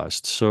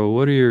Holocaust. So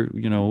what do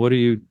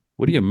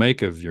you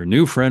make of your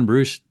new friend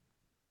Bruce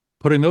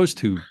putting those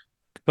two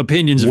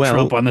opinions of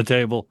Trump Well, on the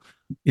table?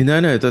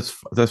 no, that's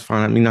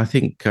fine. I mean, I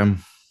think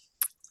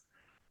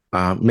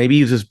maybe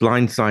he was as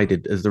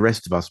blindsided as the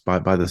rest of us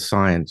by the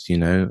science,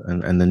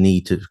 and the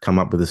need to come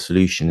up with a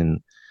solution.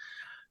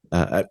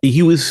 And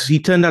he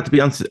turned out to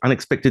be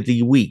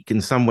unexpectedly weak in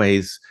some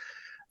ways.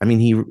 I mean,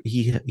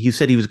 he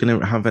said he was going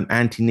to have an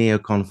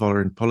anti-neocon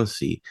foreign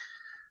policy,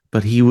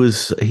 but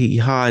he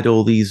hired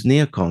all these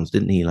neocons,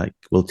 didn't he? Like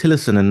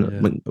Tillerson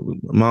and Yeah,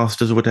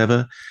 Masters or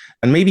whatever.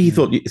 And maybe he yeah,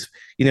 thought,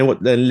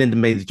 what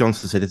Lyndon Baines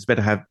Johnson said, it's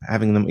better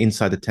having them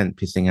inside the tent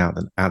pissing out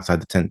than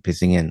outside the tent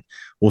pissing in,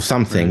 or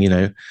something,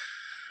 right.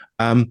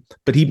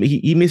 But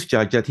he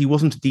misjudged that. He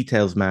wasn't a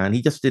details man.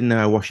 He just didn't know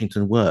how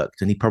Washington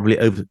worked, and he probably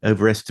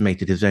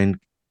overestimated his own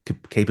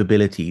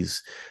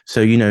capabilities.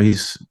 So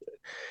his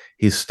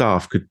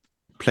staff could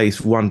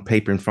place one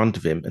paper in front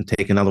of him and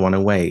take another one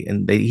away,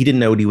 and he didn't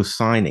know what he was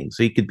signing,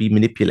 so he could be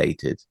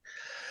manipulated.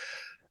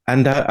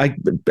 And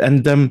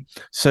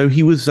so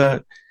he was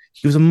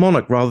a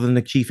monarch rather than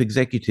a chief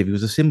executive. He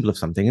was a symbol of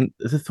something. And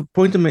the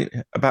point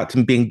about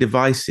him being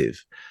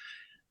divisive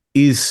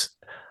is,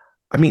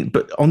 I mean,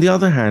 but on the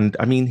other hand,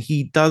 I mean,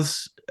 he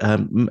has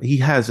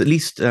at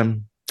least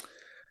in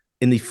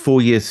the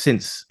 4 years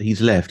since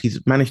he's left, he's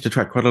managed to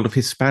attract quite a lot of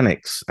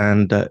Hispanics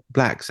and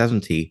blacks,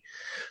 hasn't he?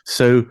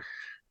 So,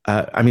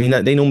 I mean,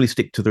 they normally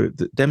stick to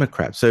the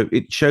Democrats. So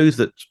it shows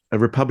that a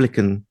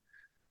Republican,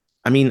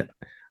 I mean,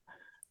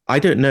 I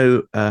don't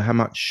know how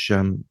much.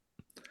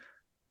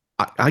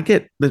 I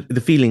get the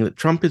feeling that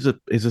Trump is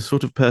a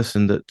sort of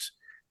person that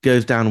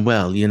goes down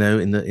well,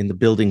 in the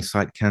building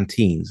site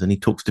canteens, and he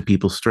talks to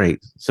people straight.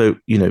 So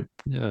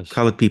Yes,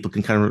 colored people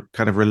can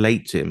kind of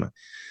relate to him,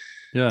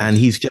 and yes.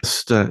 he's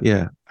just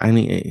yeah. I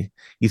mean,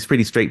 he's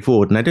pretty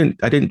straightforward, and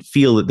I don't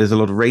feel that there's a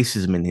lot of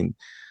racism in him.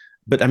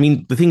 But I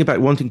mean, the thing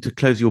about wanting to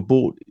close your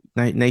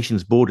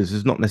nation's borders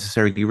is not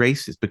necessarily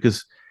racist,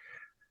 because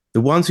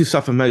the ones who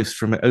suffer most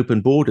from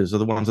open borders are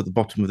the ones at the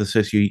bottom of the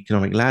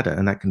socioeconomic ladder,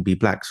 and that can be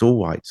blacks or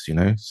whites.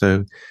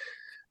 So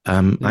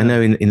I Yeah.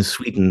 know in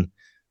Sweden,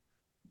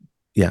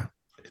 yeah,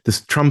 this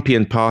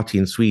Trumpian party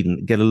in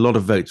Sweden get a lot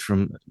of votes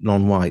from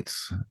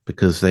non-whites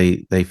because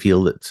they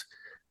feel that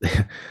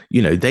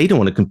they don't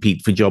want to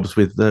compete for jobs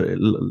with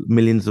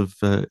millions of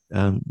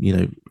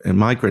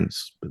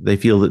migrants. They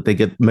feel that they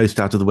get most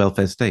out of the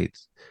welfare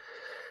states.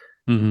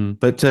 Hmm.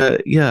 But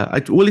yeah,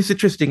 well, it's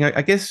interesting.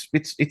 I guess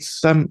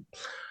it's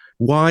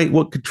why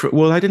what could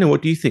well, I don't know.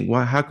 What do you think?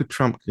 Why how could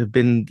Trump have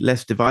been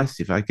less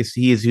divisive? I guess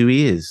he is who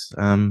he is.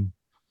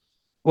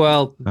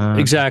 Well, Uh,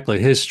 exactly.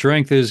 His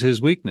strength is his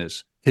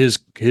weakness.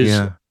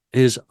 yeah.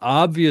 His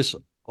obvious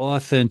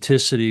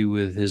authenticity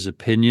with his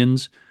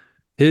opinions.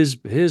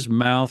 His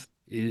mouth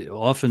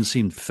often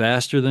seemed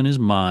faster than his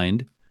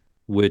mind,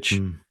 which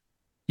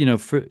Mm,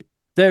 for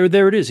there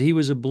it is. He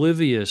was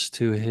oblivious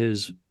to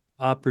his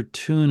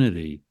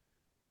opportunity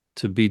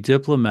to be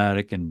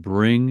diplomatic and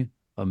bring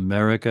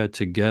America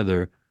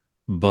together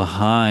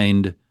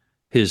behind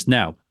his.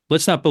 Now,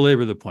 let's not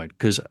belabor the point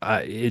because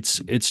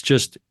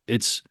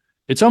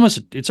it's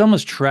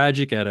almost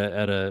tragic at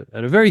a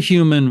very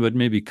human but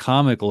maybe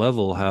comic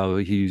level how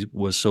he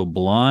was so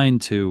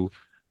blind to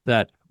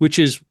that, which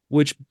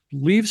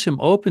leaves him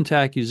open to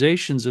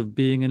accusations of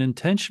being an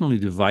intentionally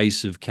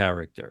divisive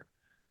character,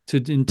 to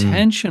mm,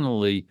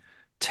 intentionally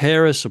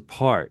tear us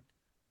apart.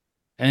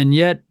 And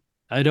yet,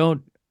 I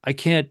don't, I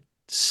can't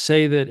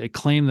say that a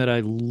claim that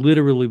I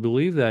literally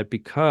believe that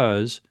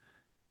because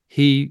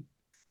he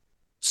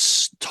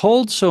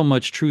told so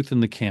much truth in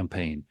the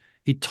campaign.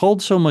 He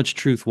told so much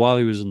truth while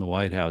he was in the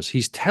White House.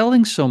 He's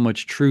telling so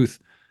much truth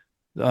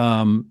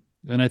And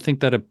I think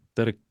that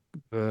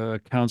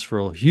accounts for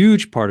a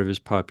huge part of his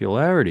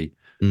popularity.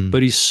 Mm.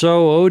 But he's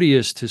so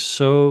odious to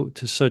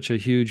such a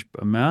huge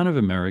amount of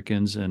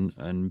Americans,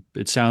 and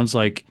it sounds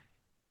like,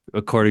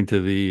 according to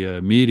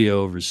the media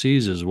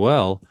overseas as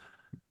well,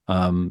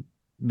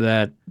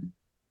 that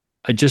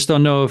I just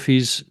don't know if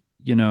he's,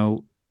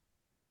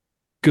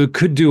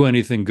 could do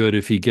anything good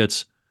if he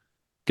gets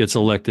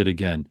elected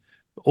again,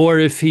 or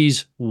if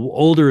he's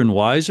older and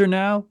wiser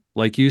now,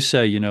 like you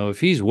say, if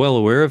he's well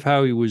aware of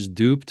how he was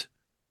duped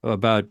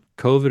about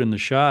COVID and the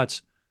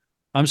shots.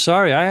 I'm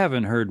sorry, I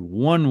haven't heard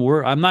one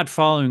word. I'm not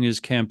following his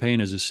campaign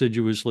as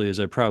assiduously as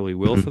I probably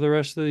will for the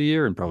rest of the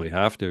year, and probably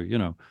have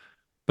to.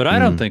 But I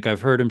don't think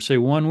I've heard him say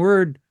one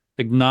word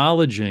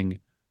acknowledging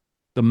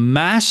the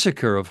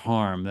massacre of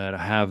harm that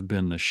have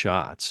been the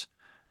shots.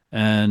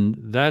 And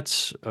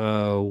that's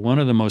one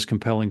of the most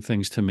compelling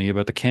things to me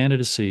about the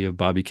candidacy of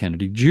Bobby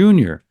Kennedy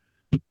Jr.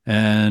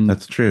 And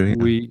That's true.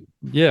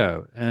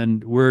 Yeah.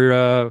 And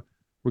I'm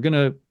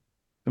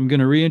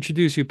gonna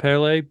reintroduce you,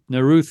 Pelle,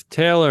 Neroth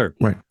Taylor.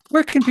 Right.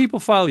 Where can people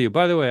follow you?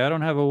 By the way, I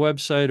don't have a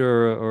website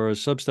or a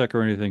Substack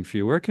or anything for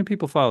you. Where can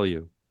people follow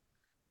you?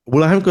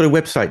 Well, I haven't got a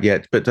website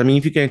yet, but I mean,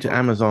 if you go into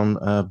Amazon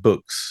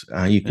books,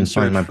 you can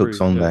find my books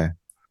on there.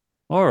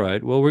 All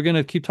right. Well, we're going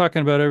to keep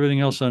talking about everything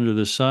else under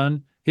the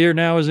sun. Here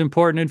now is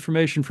important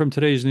information from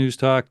today's News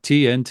Talk,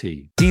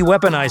 TNT.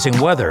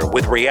 De-weaponizing weather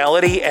with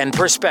reality and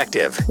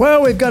perspective.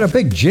 Well, we've got a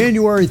big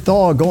January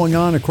thaw going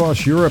on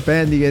across Europe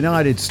and the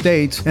United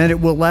States, and it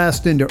will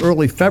last into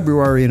early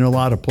February in a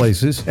lot of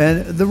places.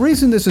 And the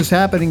reason this is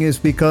happening is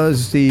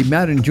because the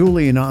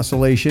Madden-Julian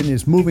oscillation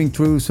is moving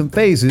through some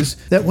phases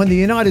that when the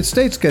United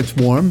States gets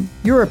warm,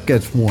 Europe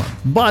gets warm.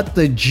 But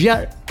the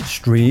jet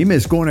stream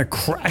is going to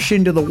crash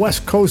into the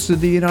west coast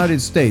of the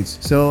United States.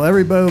 So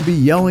everybody will be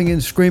yelling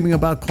and screaming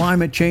about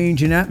climate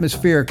change and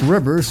atmospheric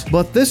rivers,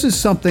 but this is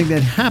something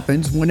that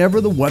happens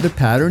whenever the weather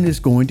pattern is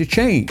going to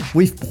change.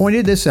 We've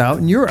pointed this out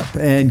in Europe,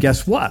 and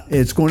guess what?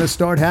 It's going to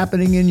start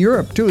happening in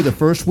Europe too. The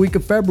first week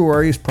of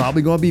February is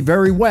probably going to be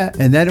very wet,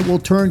 and then it will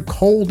turn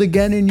cold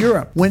again in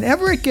Europe.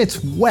 Whenever it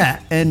gets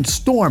wet and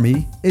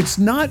stormy, it's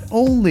not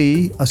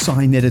only a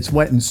sign that it's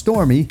wet and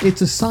stormy,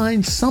 it's a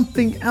sign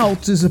something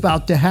else is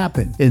about to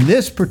happen. In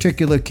this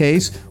particular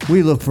case,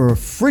 we look for a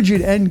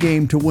frigid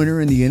endgame to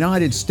winter in the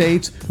United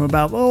States from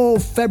about,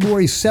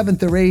 February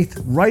 7th or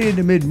 8th, right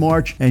into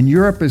mid-March, and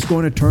Europe is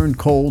going to turn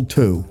cold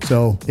too.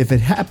 So if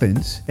it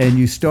happens and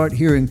you start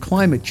hearing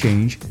climate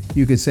change,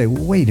 you could say,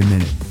 well, wait a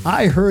minute.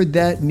 I heard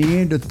that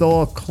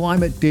Neanderthal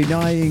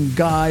climate-denying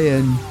guy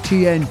and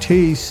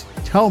TNT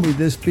tell me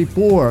this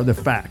before the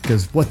fact,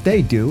 because what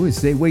they do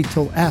is they wait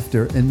till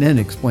after and then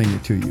explain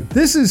it to you.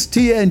 This is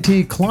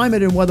TNT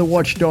climate and weather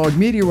watchdog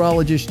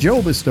meteorologist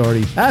Joe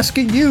Bastardi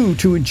asking you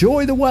to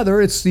enjoy the weather.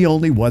 It's the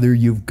only weather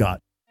you've got.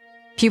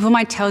 People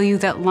might tell you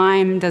that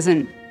Lyme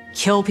doesn't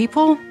kill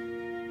people,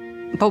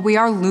 but we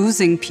are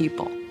losing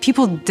people.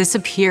 People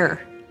disappear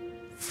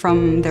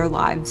from their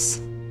lives.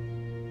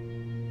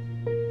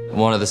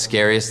 One of the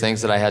scariest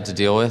things that I had to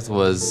deal with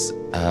was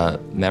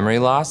memory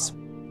loss.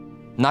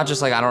 Not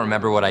just like I don't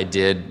remember what I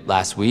did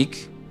last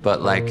week,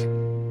 but like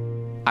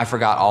I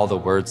forgot all the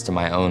words to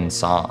my own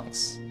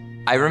songs.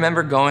 I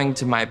remember going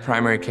to my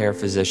primary care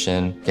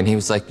physician and he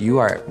was like, you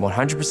are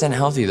 100%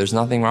 healthy, there's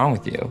nothing wrong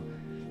with you.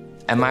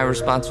 And my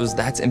response was,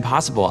 that's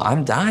impossible,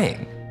 I'm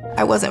dying.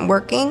 I wasn't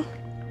working.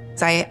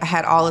 So I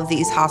had all of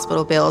these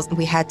hospital bills.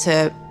 We had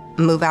to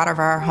move out of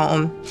our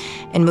home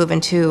and move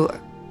into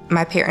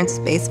my parents'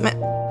 basement.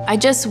 I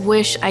just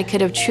wish I could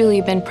have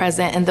truly been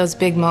present in those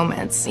big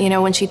moments,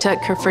 when she took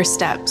her first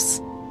steps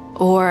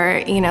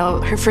or,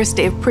 her first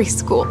day of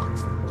preschool.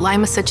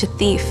 Lyme is such a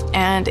thief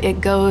and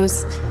it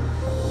goes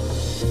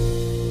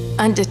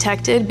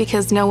undetected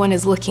because no one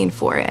is looking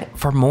for it.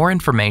 For more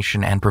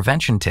information and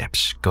prevention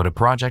tips, go to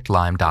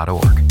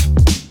projectlyme.org.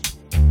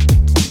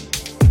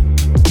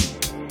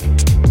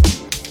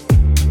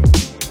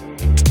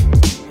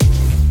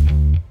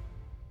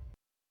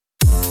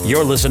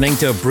 You're listening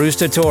to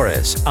Brewster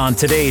Torres on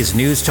today's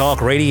News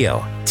Talk Radio,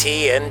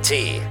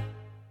 TNT.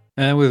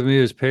 And with me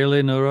is Pelle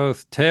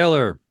Neroth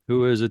Taylor,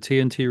 who is a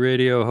TNT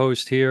radio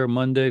host here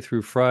Monday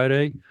through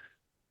Friday,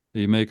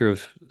 the maker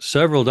of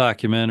several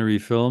documentary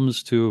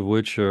films, two of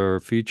which are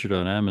featured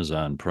on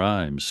Amazon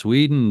Prime.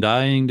 Sweden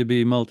Dying to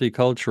Be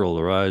Multicultural,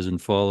 The Rise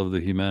and Fall of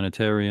the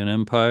Humanitarian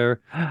Empire,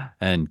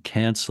 and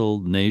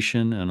Canceled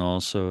Nation, and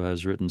also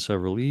has written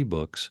several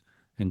ebooks,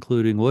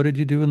 including What Did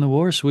You Do in the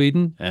War,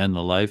 Sweden? And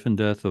The Life and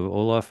Death of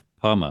Olof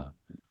Palme.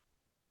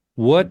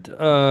 What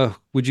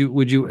would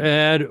you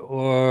add,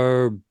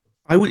 or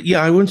I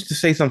wanted to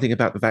say something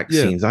about the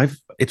vaccines. Yeah.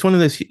 It's one of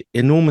those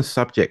enormous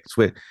subjects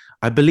where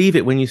I believe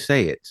it when you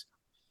say it,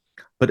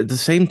 but at the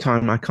same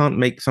time I can't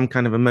make some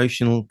kind of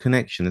emotional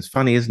connection. It's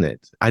funny, isn't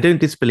it? I don't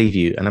disbelieve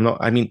you, and I'm not.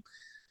 I mean,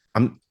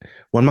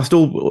 one must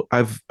all.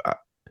 I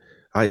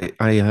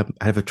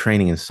have a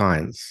training in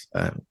science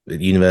at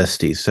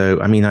university. So,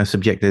 I mean, I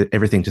subject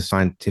everything to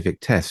scientific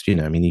tests,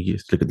 I mean, you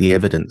just look at the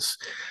evidence.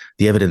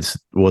 The evidence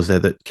was there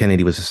that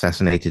Kennedy was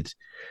assassinated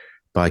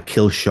by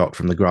kill shot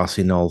from the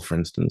grassy knoll, for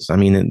instance. I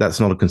mean, that's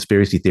not a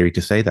conspiracy theory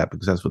to say that,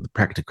 because that's what the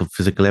practical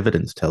physical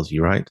evidence tells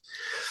you, right?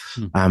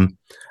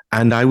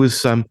 And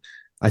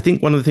I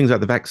think one of the things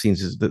about the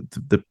vaccines is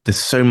that there's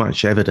so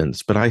much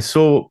evidence, but I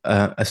saw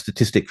a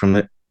statistic from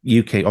the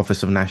UK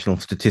Office of National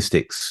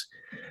Statistics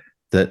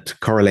that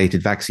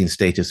correlated vaccine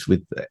status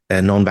with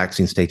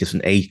non-vaccine status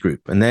and age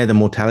group. And there the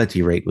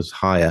mortality rate was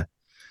higher.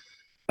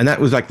 And that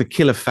was like the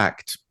killer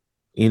fact.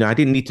 I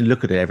didn't need to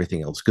look at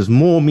everything else, because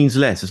more means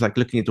less. It's like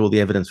looking at all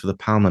the evidence for the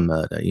Palmer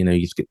murder. You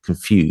just get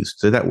confused.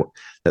 So that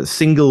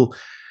single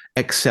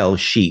Excel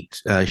sheet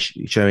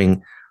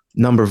showing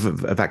number of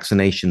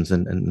vaccinations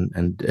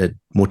and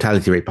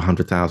mortality rate per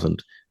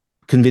 100,000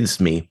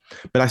 convinced me.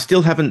 But I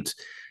still haven't.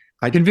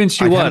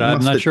 Convinced you what?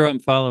 I'm not sure I'm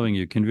following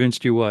you.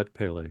 Convinced you what,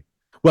 Pele?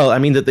 Well, I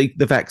mean that the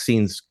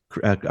vaccines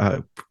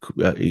are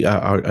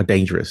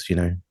dangerous.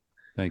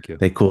 Thank you.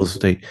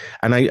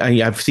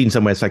 I've seen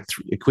somewhere it's like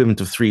equivalent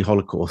of 3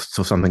 Holocausts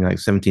or something, like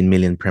 17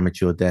 million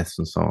premature deaths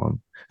and so on.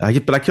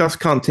 But I just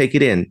can't take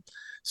it in.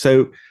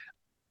 So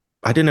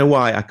I don't know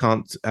why I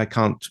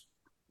can't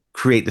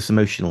create this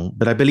emotional,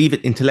 but I believe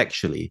it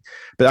intellectually.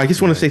 But I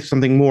just want to say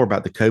something more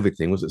about the COVID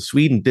thing. Was that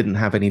Sweden didn't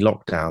have any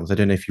lockdowns. I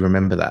don't know if you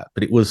remember that,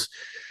 but it was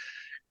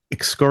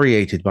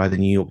excoriated by the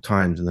New York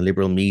Times and the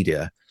liberal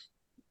media,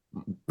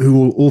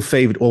 who all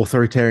favored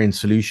authoritarian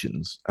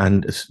solutions.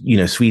 And,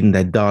 Sweden,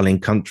 their darling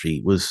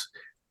country, was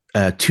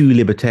too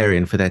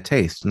libertarian for their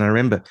taste. And I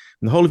remember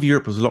when the whole of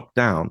Europe was locked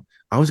down,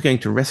 I was going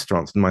to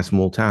restaurants in my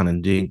small town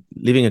and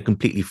living a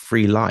completely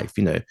free life,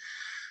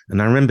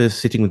 And I remember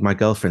sitting with my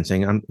girlfriend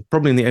saying, I'm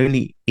probably in the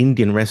only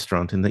Indian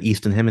restaurant in the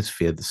Eastern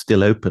Hemisphere that's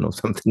still open, or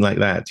something like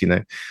that,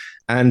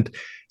 And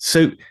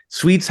so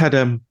Swedes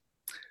have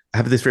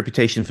this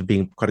reputation for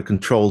being quite a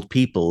controlled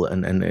people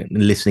and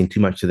listening too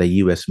much to their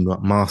US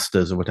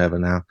masters or whatever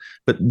now.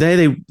 But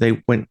there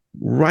they went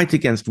right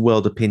against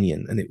world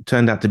opinion, and it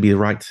turned out to be the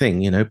right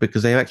thing,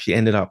 because they actually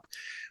ended up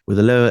with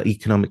a lower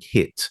economic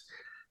hit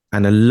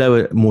and a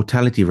lower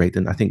mortality rate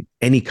than I think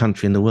any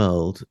country in the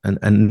world, and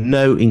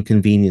no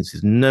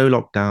inconveniences, no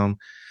lockdown,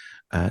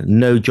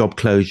 no job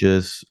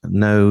closures,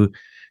 no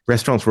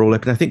restaurants were all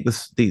open. I think the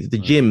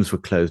gyms were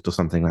closed or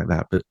something like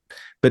that,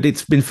 but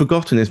it's been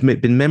forgotten. It's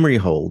been memory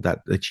hold, that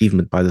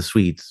achievement by the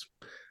Swedes,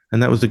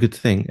 and that was a good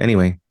thing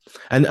anyway.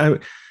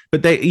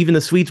 But even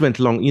the Swedes went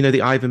along. The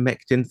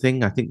ivermectin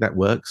thing. I think that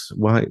works.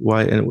 Why?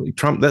 And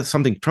Trump? That's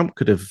something Trump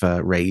could have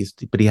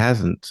raised, but he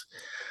hasn't.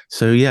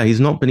 So yeah, he's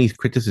not beneath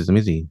criticism,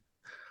 is he?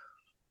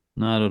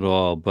 Not at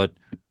all. But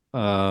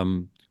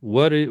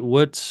what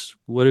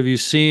have you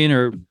seen,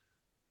 or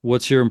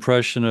what's your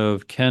impression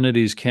of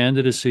Kennedy's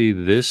candidacy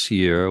this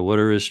year? What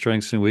are his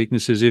strengths and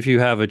weaknesses? If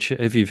you've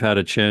had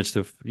a chance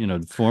to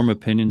form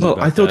opinions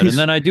about that. And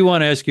then I do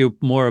want to ask you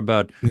more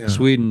about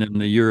Sweden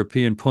and the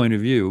European point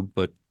of view.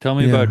 But tell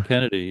me about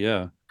Kennedy.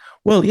 Yeah.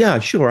 Well, yeah,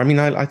 sure. I mean,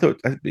 I thought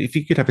if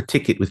you could have a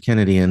ticket with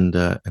Kennedy and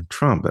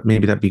Trump,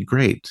 maybe that'd be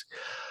great.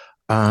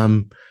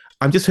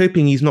 I'm just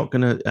hoping he's not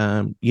going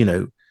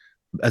to,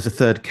 as a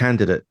third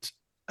candidate,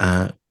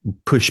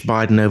 push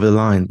Biden over the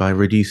line by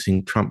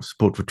reducing Trump's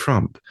support for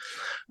Trump.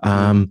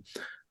 And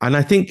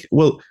I think,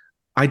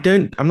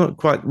 I'm not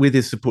quite with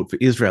his support for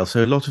Israel.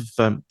 So a lot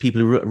of people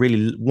who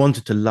really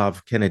wanted to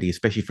love Kennedy,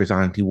 especially for his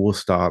anti-war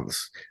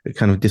stance, are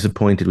kind of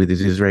disappointed with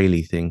his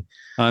Israeli thing.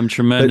 I'm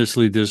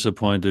tremendously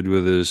disappointed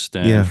with his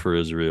stand for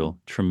Israel.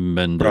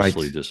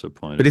 Tremendously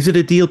disappointed. But is it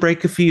a deal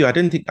breaker for you? I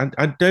don't think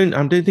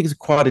it's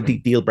quite a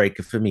deal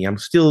breaker for me. I'm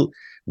still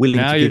willing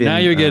to give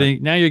him.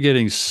 Now you're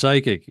getting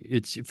psychic.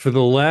 It's for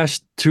the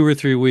last 2 or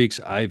 3 weeks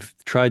I've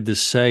tried to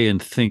say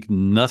and think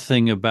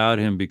nothing about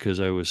him because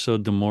I was so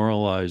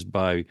demoralized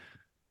by.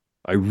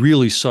 I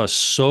really saw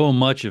so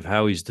much of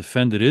how he's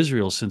defended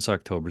Israel since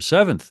October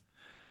 7th.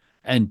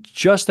 And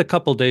just a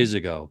couple days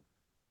ago,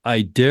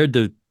 I dared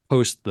to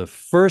post the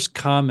first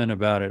comment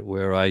about it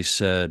where I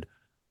said,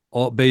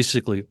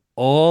 basically,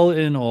 all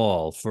in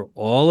all, for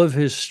all of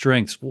his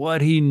strengths,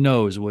 what he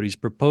knows, what he's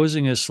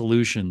proposing as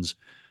solutions,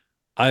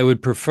 I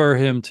would prefer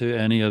him to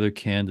any other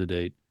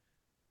candidate.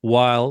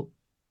 While,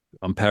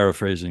 I'm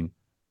paraphrasing,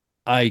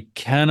 I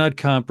cannot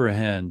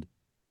comprehend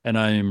and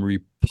I am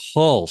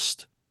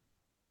repulsed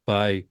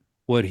by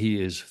what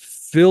he is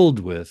filled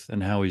with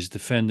and how he's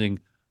defending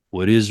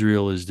what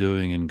Israel is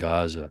doing in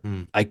Gaza.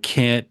 I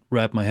can't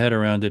wrap my head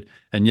around it,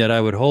 and yet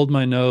I would hold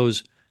my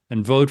nose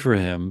and vote for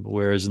him,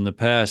 whereas in the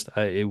past,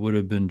 it would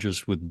have been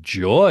just with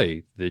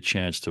joy the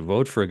chance to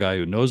vote for a guy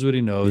who knows what he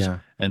knows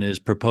and is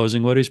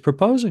proposing what he's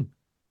proposing.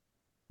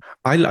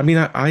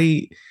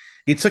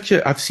 It's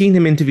I've seen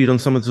him interviewed on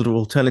some of the sort of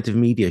alternative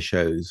media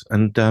shows,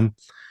 and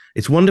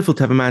it's wonderful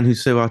to have a man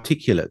who's so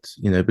articulate,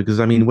 because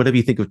whatever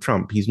you think of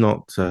Trump, he's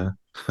not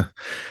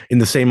in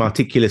the same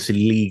articulacy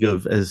league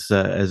as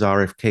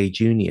RFK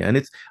Jr.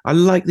 And I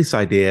like this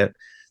idea,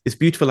 this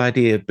beautiful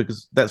idea,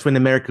 because that's when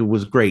America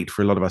was great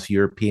for a lot of us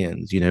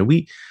Europeans.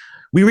 We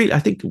really, I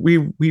think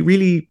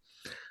we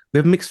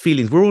have mixed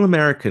feelings. We're all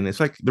American. It's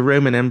like the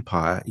Roman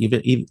Empire.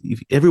 Even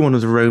if everyone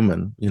was a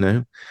Roman,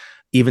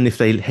 even if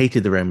they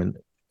hated the Roman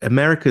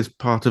America's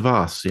part of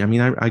us. I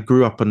mean, I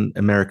grew up on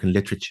American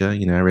literature.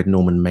 You know, I read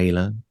Norman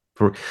Mailer.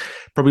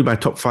 Probably my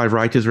top five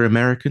writers are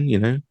American. You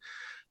know,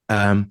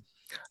 um,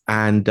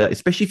 and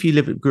especially if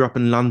you grew up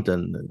in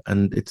London,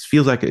 and it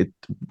feels like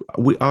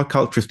our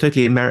culture is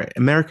totally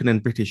American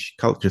and British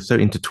culture is so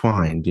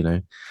intertwined. You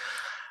know,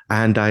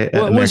 and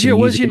American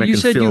music, you American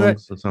said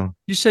films, and so on.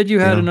 you said you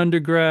had Yeah. an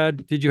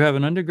undergrad. Did you have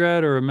an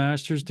undergrad or a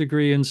master's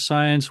degree in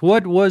science?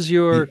 What was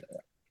your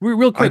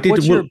real I quick? did.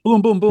 What's your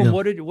Well, boom boom boom? yeah.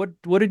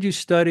 What did you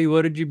study?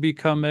 What did you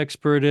become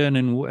expert in?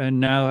 And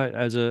now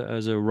as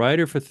a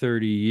writer for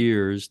 30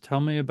 years, tell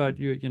me about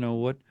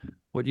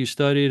what you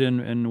studied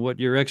and what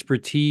your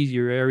expertise,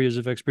 your areas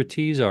of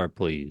expertise are,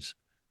 please.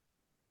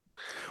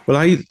 Well,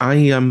 I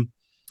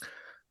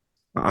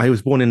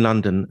was born in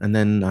London, and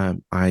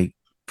then I,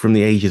 from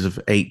the ages of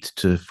 8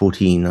 to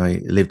 14,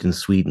 I lived in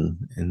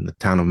Sweden, in the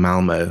town of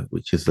Malmo,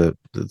 which is the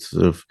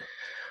sort of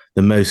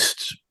the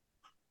most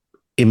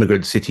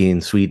immigrant city in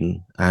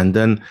Sweden. And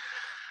then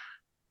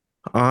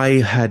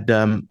I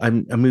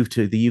moved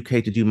to the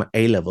UK to do my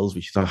A levels,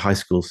 which is a high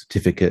school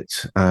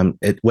certificate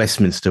at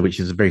Westminster, which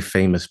is a very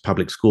famous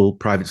public school,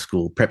 private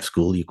school, prep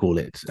school, you call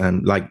it,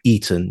 like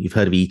Eton. You've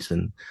heard of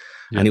Eton,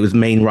 Yeah. and it was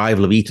main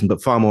rival of Eton,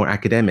 but far more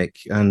academic.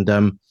 And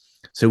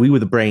so we were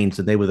the brains,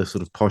 and they were the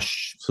sort of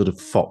posh sort of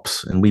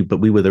fops, and we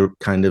were the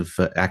kind of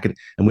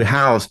and we're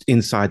housed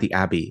inside the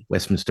Abbey,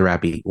 Westminster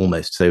Abbey,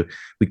 almost. So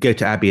we'd go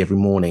to Abbey every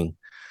morning,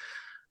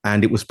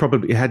 and it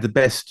had the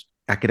best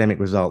academic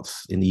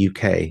results in the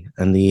UK,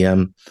 and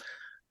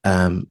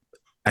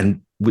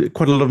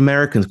quite a lot of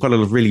Americans, quite a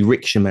lot of really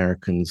rich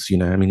Americans. You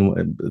know, I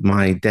mean,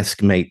 my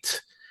desk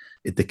mate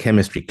at the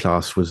chemistry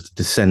class was the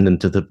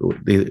descendant of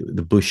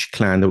the Bush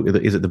clan.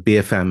 Is it the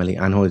Beer family,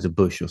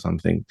 Anheuser-Busch or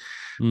something?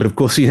 But of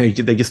course, you know,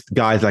 they're just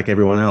guys like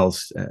everyone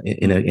else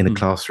in a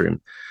classroom.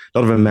 A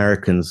lot of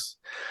Americans,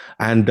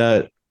 and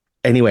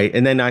anyway,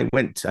 and then I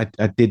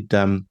did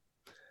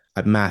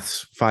at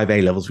maths 5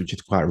 A levels, which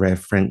is quite rare,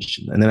 French,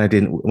 and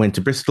then went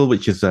to Bristol,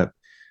 which is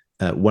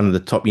one of the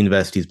top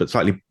universities, but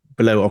slightly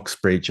below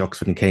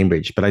Oxford and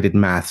Cambridge. But I did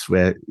maths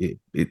where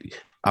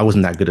I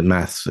wasn't that good at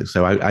maths,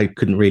 so I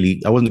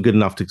wasn't good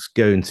enough to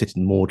go and sit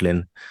in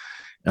Magdalen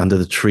under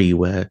the tree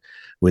where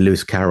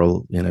Lewis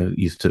Carroll, you know,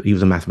 he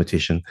was a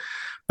mathematician.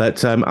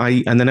 But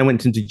and then I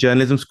went into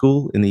journalism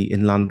school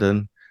in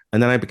London,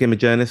 and then I became a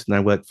journalist, and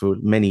I worked for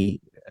many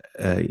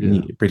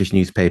British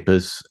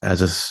newspapers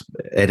as an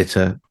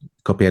editor,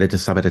 copy editor,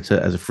 sub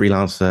editor, as a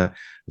freelancer,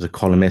 as a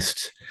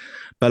columnist.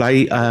 But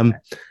I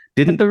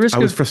didn't. At the risk I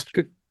was of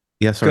frustrated.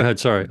 Yeah, sorry. Go ahead.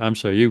 Sorry, I'm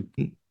sorry. You.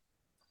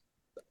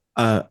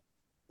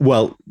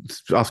 Well,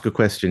 ask a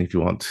question if you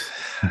want.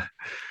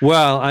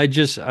 Well, I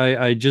just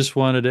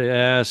wanted to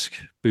ask,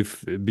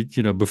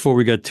 before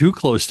we got too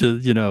close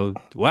to,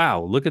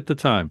 wow, look at the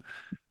time.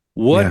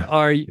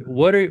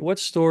 What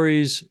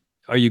stories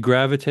are you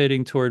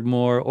gravitating toward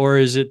more, or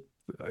is it,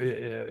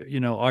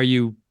 are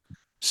you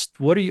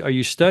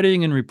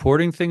studying and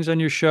reporting things on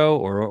your show,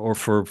 or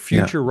for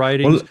future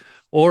writings,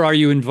 or are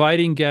you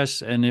inviting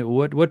guests, and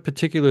what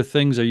particular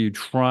things are you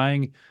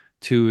trying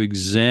to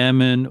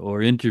examine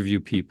or interview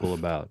people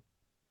about?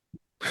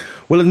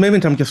 Well, at the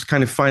moment, I'm just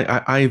kind of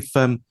I've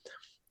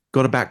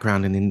got a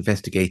background in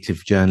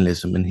investigative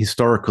journalism and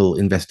historical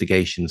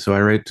investigation. So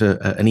I wrote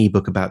an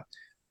ebook about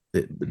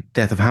the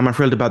death of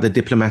Hammerfeld, about the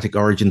diplomatic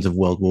origins of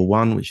World War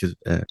I, which is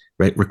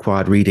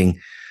required reading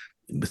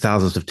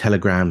thousands of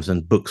telegrams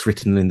and books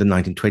written in the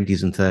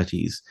 1920s and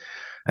 30s.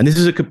 And this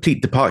is a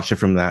complete departure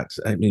from that.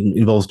 I mean, it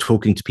involves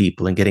talking to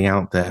people and getting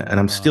out there. And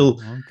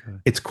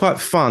it's quite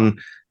fun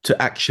to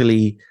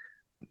actually,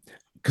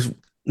 because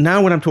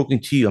now when I'm talking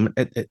to you, I'm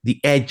at the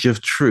edge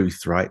of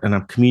truth, right? And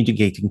I'm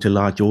communicating to a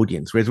large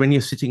audience. Whereas when you're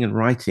sitting and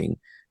writing,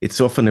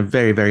 it's often a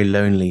very, very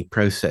lonely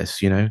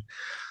process, you know?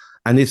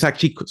 And it's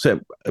actually,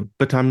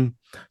 I'm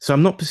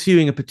not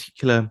pursuing a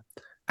particular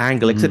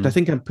angle, except I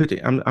think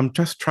I'm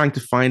just trying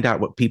to find out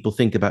what people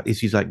think about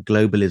issues like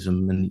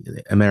globalism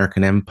and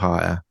American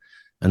empire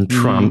and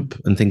Trump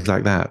and things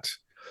like that.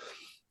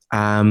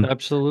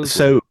 Absolutely.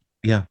 So,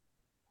 yeah.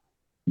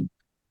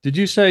 Did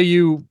you say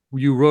you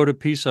wrote a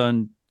piece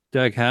on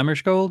Dag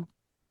Hammarskjöld?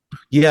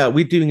 Yeah,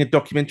 we're doing a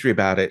documentary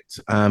about it,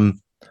 and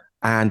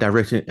I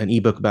wrote an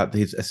ebook about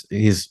he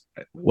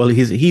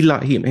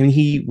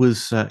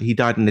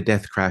died in a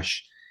death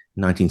crash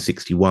in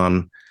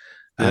 1961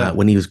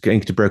 when he was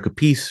going to broker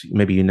peace,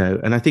 maybe you know,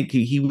 and I think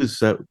he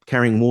was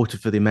carrying water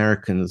for the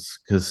Americans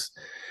because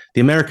the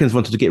Americans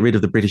wanted to get rid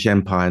of the British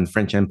Empire and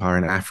French Empire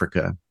in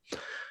Africa,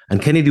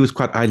 and Kennedy was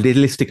quite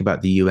idealistic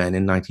about the UN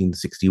in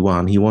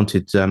 1961. He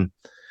wanted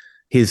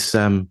his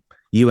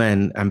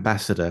UN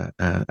ambassador,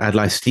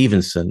 Adlai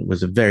Stevenson,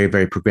 was a very,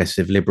 very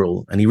progressive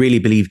liberal, and he really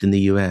believed in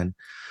the UN.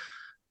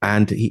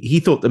 And he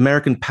thought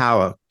American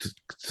power,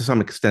 to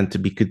some extent,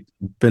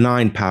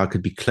 benign power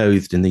could be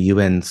clothed in the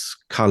UN's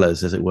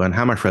colors, as it were, and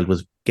Hammarskjöld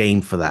was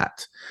game for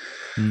that.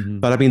 Mm-hmm.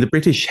 But I mean, the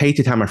British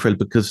hated Hammarskjöld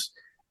because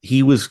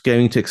he was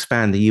going to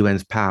expand the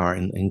UN's power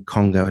in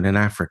Congo and in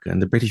Africa, and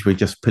the British were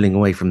just pulling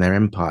away from their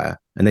empire,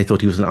 and they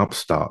thought he was an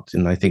upstart.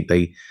 And I think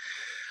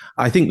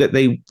I think that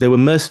there were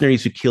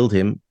mercenaries who killed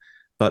him,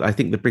 but I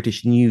think the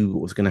British knew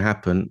what was going to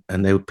happen,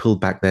 and they would pull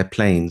back their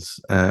planes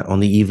on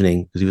the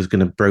evening because he was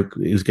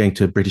going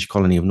to a British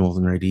colony of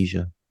Northern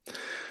Rhodesia.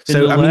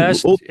 So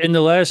in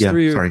the last yeah,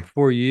 3 or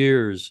 4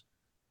 years,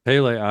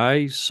 Pele,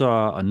 I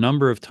saw a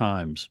number of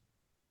times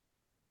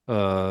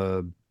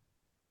a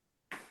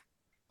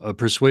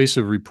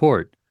persuasive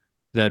report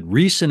that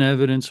recent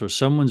evidence or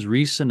someone's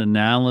recent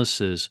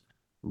analysis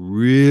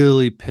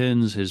really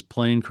pins his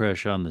plane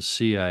crash on the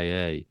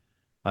CIA.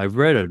 I've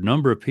read a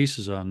number of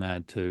pieces on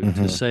that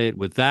to say it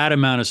with that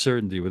amount of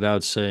certainty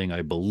without saying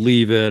I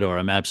believe it or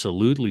I'm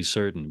absolutely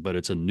certain. But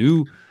it's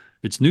new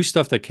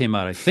stuff that came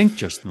out, I think,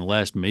 just in the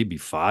last maybe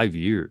 5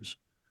 years.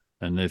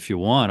 And if you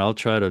want, I'll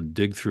try to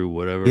dig through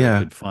whatever I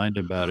could find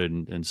about it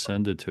and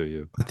send it to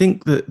you. I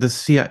think the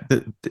CIA,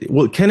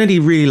 well, Kennedy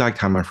really liked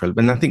Hammerfeld,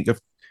 and I think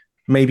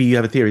maybe you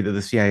have a theory that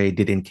the CIA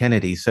did in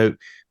Kennedy. So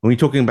when we're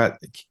talking about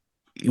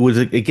it was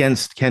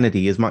against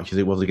Kennedy as much as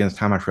it was against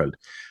Hammerfeld,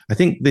 I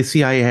think the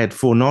CIA had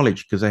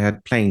foreknowledge because they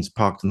had planes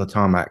parked on the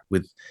tarmac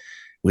with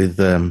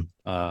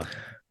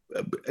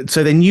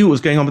so they knew what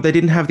was going on, but they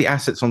didn't have the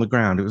assets on the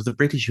ground. It was the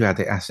British who had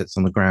the assets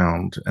on the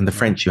ground and the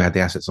French who had the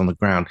assets on the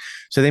ground.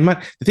 So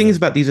the thing is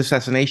about these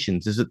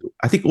assassinations is that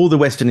I think all the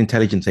Western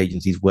intelligence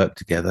agencies work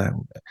together.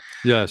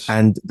 Yes.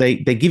 And they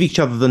give each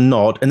other the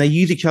nod and they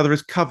use each other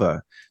as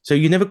cover. So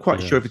you're never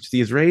quite sure if it's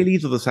the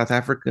Israelis or the South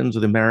Africans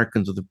or the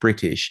Americans or the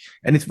British.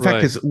 And in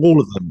fact, it's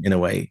all of them in a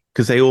way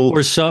because they all...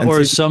 Or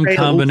some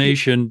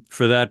combination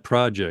for that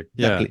project.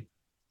 Exactly. Yeah.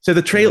 So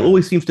the trail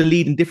always seems to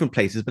lead in different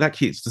places, but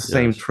actually it's the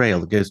same trail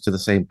that goes to the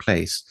same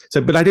place.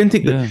 So, but I don't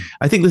think that,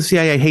 I think the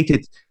CIA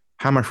hated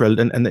Hammerfeld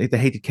and they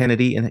hated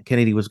Kennedy, and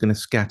Kennedy was going to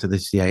scatter the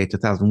CIA to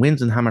 1,000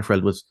 winds, and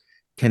Hammerfeld was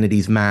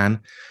Kennedy's man.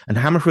 And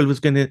Hammerfeld was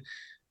going to,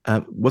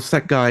 what's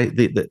that guy,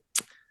 the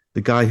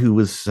guy who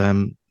was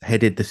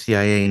headed the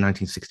CIA in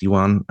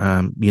 1961,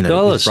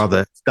 Dulles. His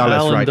brother, Dulles,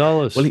 Alan right?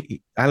 Dulles. Well,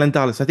 Alan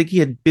Dulles, I think he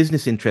had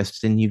business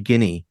interests in New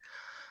Guinea.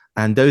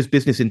 And those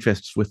business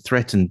interests were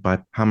threatened by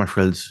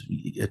Hammerfeld's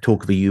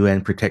talk of a UN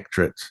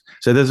protectorate.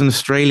 So there's an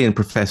Australian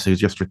professor who's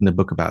just written a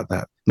book about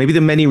that. Maybe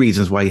there are many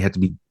reasons why he had to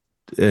be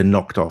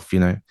knocked off,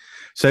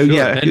 So sure.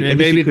 yeah, and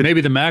maybe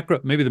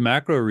the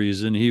macro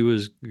reason he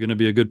was going to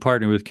be a good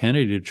partner with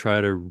Kennedy to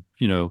try to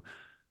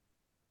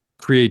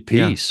create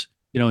peace.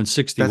 In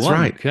 61, that's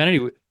right.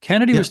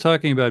 Kennedy was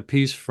talking about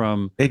peace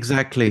from the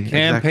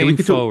campaign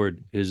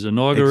forward, his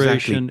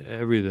inauguration,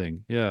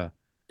 everything. Yeah.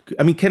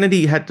 I mean,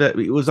 Kennedy had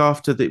it was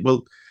after it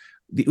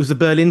was the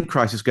Berlin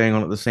crisis going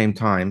on at the same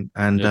time,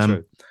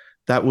 and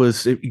that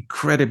was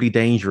incredibly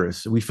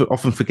dangerous. We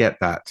often forget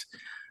that,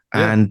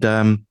 and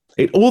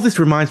all this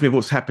reminds me of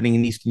what's happening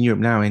in Eastern Europe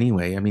now.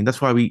 Anyway, I mean, that's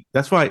why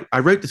I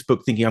wrote this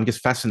book, thinking I'm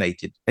just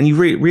fascinated, and you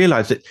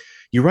realize that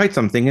you write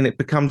something and it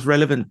becomes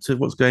relevant to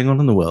what's going on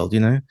in the world.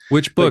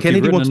 Which book?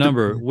 You've written a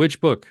number.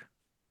 Which book?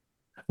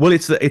 Well,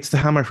 it's the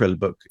Hammerfeld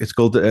book. It's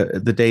called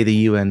The Day the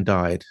UN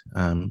Died.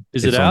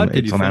 Is it out?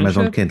 It's on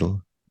Amazon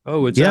Kindle.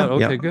 Oh, it's out.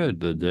 Okay, good.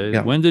 The day.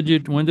 Yeah. When did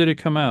it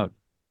come out?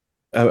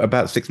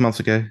 About 6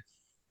 months ago.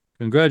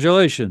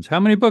 Congratulations. How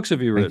many books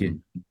have you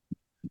written?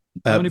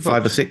 How many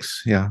 5 or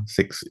 6. Yeah,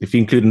 6. If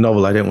you include a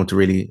novel, I don't want to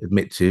really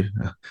admit to.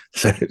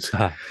 So it's...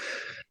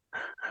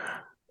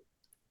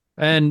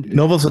 And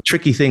novels are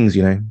tricky things,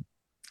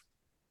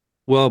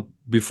 Well,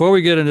 before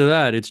we get into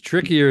that, it's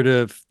trickier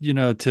to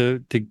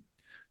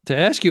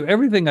ask you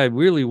everything I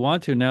really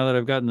want to now that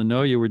I've gotten to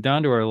know you. We're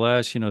down to our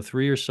last,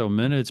 3 or so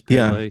minutes,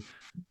 Pele.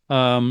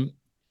 Yeah.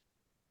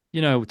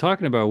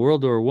 Talking about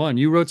World War I,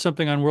 you wrote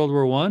something on World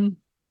War I?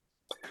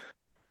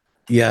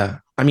 Yeah.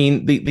 I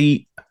mean,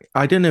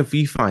 I don't know if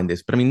you find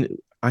this, but I mean,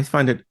 I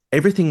find that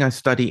everything I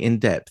study in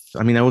depth.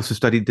 I mean, I also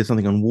did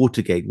something on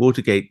Watergate.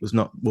 Watergate was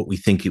not what we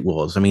think it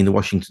was. I mean, the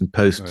Washington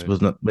Post was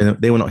not,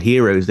 they were not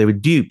heroes. They were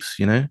dupes,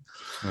 Right.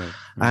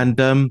 And,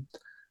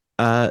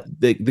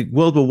 the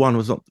World War I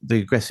was not the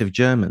aggressive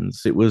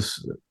Germans. It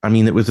was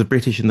the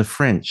British and the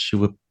French who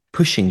were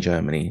pushing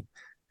Germany.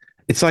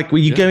 It's like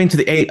when you go into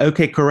the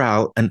OK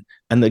Corral and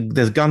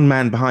there's a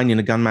gunman behind you and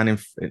a gunman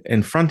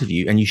in front of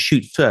you and you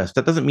shoot first.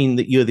 That doesn't mean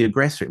that you're the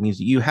aggressor. It means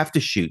that you have to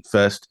shoot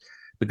first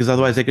because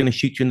otherwise they're going to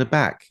shoot you in the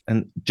back.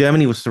 And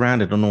Germany was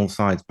surrounded on all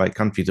sides by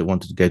countries that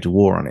wanted to go to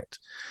war on it.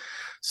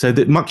 So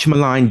the much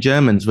maligned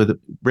Germans were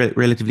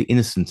relatively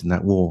innocent in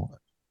that war.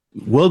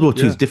 World War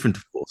II is different,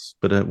 of course,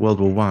 but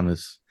World War I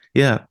is,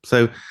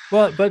 So,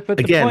 well, but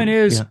again,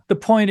 the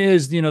point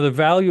is, the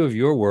value of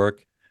your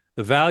work,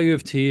 the value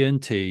of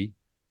TNT,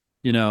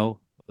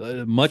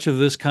 much of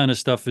this kind of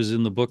stuff is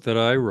in the book that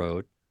I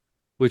wrote,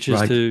 which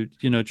is to,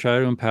 try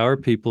to empower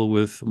people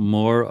with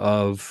more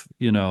of,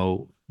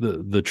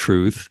 the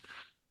truth.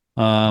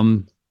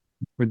 We're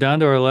down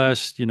to our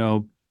last,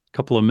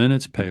 couple of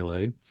minutes,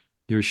 Pele.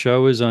 Your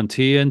show is on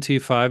TNT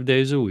 5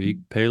 days a week.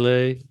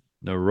 Pele,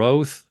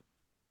 Neroth,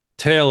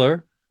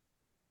 Taylor,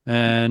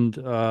 and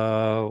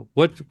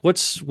what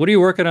are you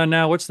working on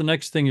now? What's the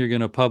next thing you're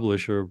going to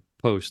publish or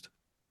post?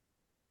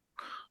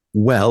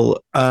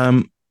 Well,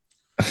 I'm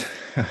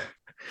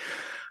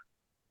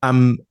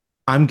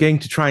I'm going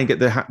to try and get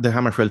the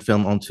Hammerfell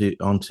film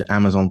onto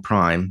Amazon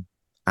Prime,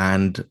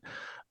 and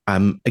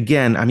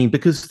again, I mean,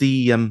 because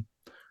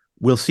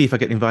we'll see if I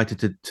get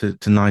invited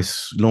to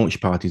nice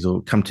launch parties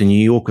or come to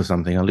New York or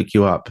something. I'll look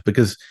you up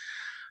because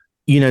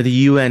the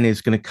UN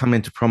is going to come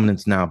into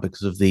prominence now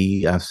because of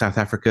the South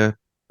Africa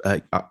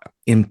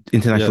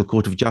International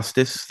Court of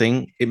Justice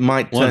thing. It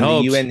might turn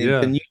the UN into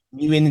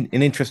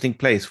an interesting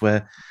place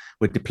where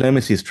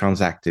diplomacy is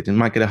transacted and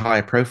might get a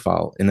higher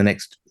profile in the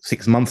next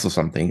 6 months or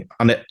something.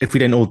 And if we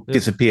don't all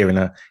disappear in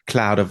a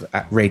cloud of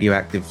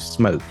radioactive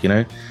smoke,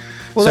 Well,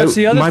 so that's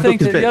the other thing.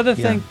 The other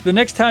thing. The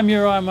next time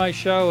you're on my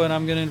show, and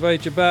I'm going to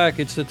invite you back,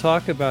 it's to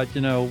talk about,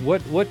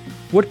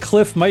 what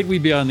cliff might we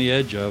be on the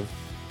edge of?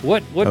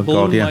 What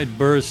balloon might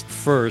burst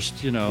first?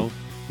 Right.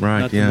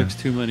 Not to mix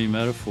too many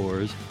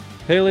metaphors.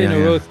 Pelle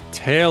Neroth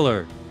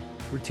Taylor,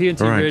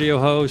 TNT radio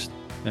host,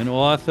 an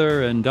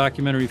author and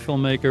documentary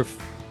filmmaker.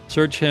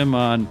 Search him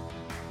on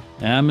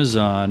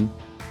Amazon,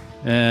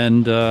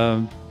 and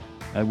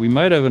we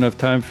might have enough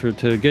time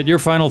to get your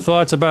final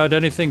thoughts about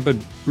anything, but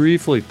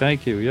briefly.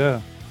 Thank you.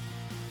 Yeah.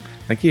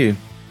 Thank you.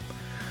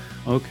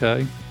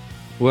 Okay.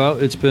 Well,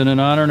 it's been an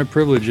honor and a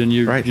privilege, and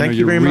thank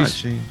you very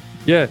much.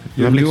 Yeah,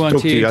 you're new on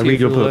TNT. I read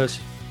your book.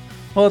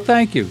 Well,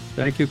 thank you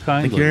kindly. Thank you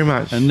very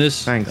much.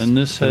 Thanks. And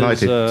this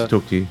delighted to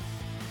talk to you.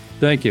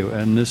 Thank you.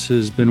 And this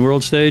has been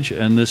Worldstage,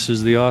 and this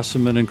is the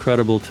awesome and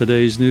incredible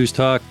Today's News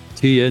Talk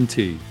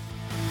TNT.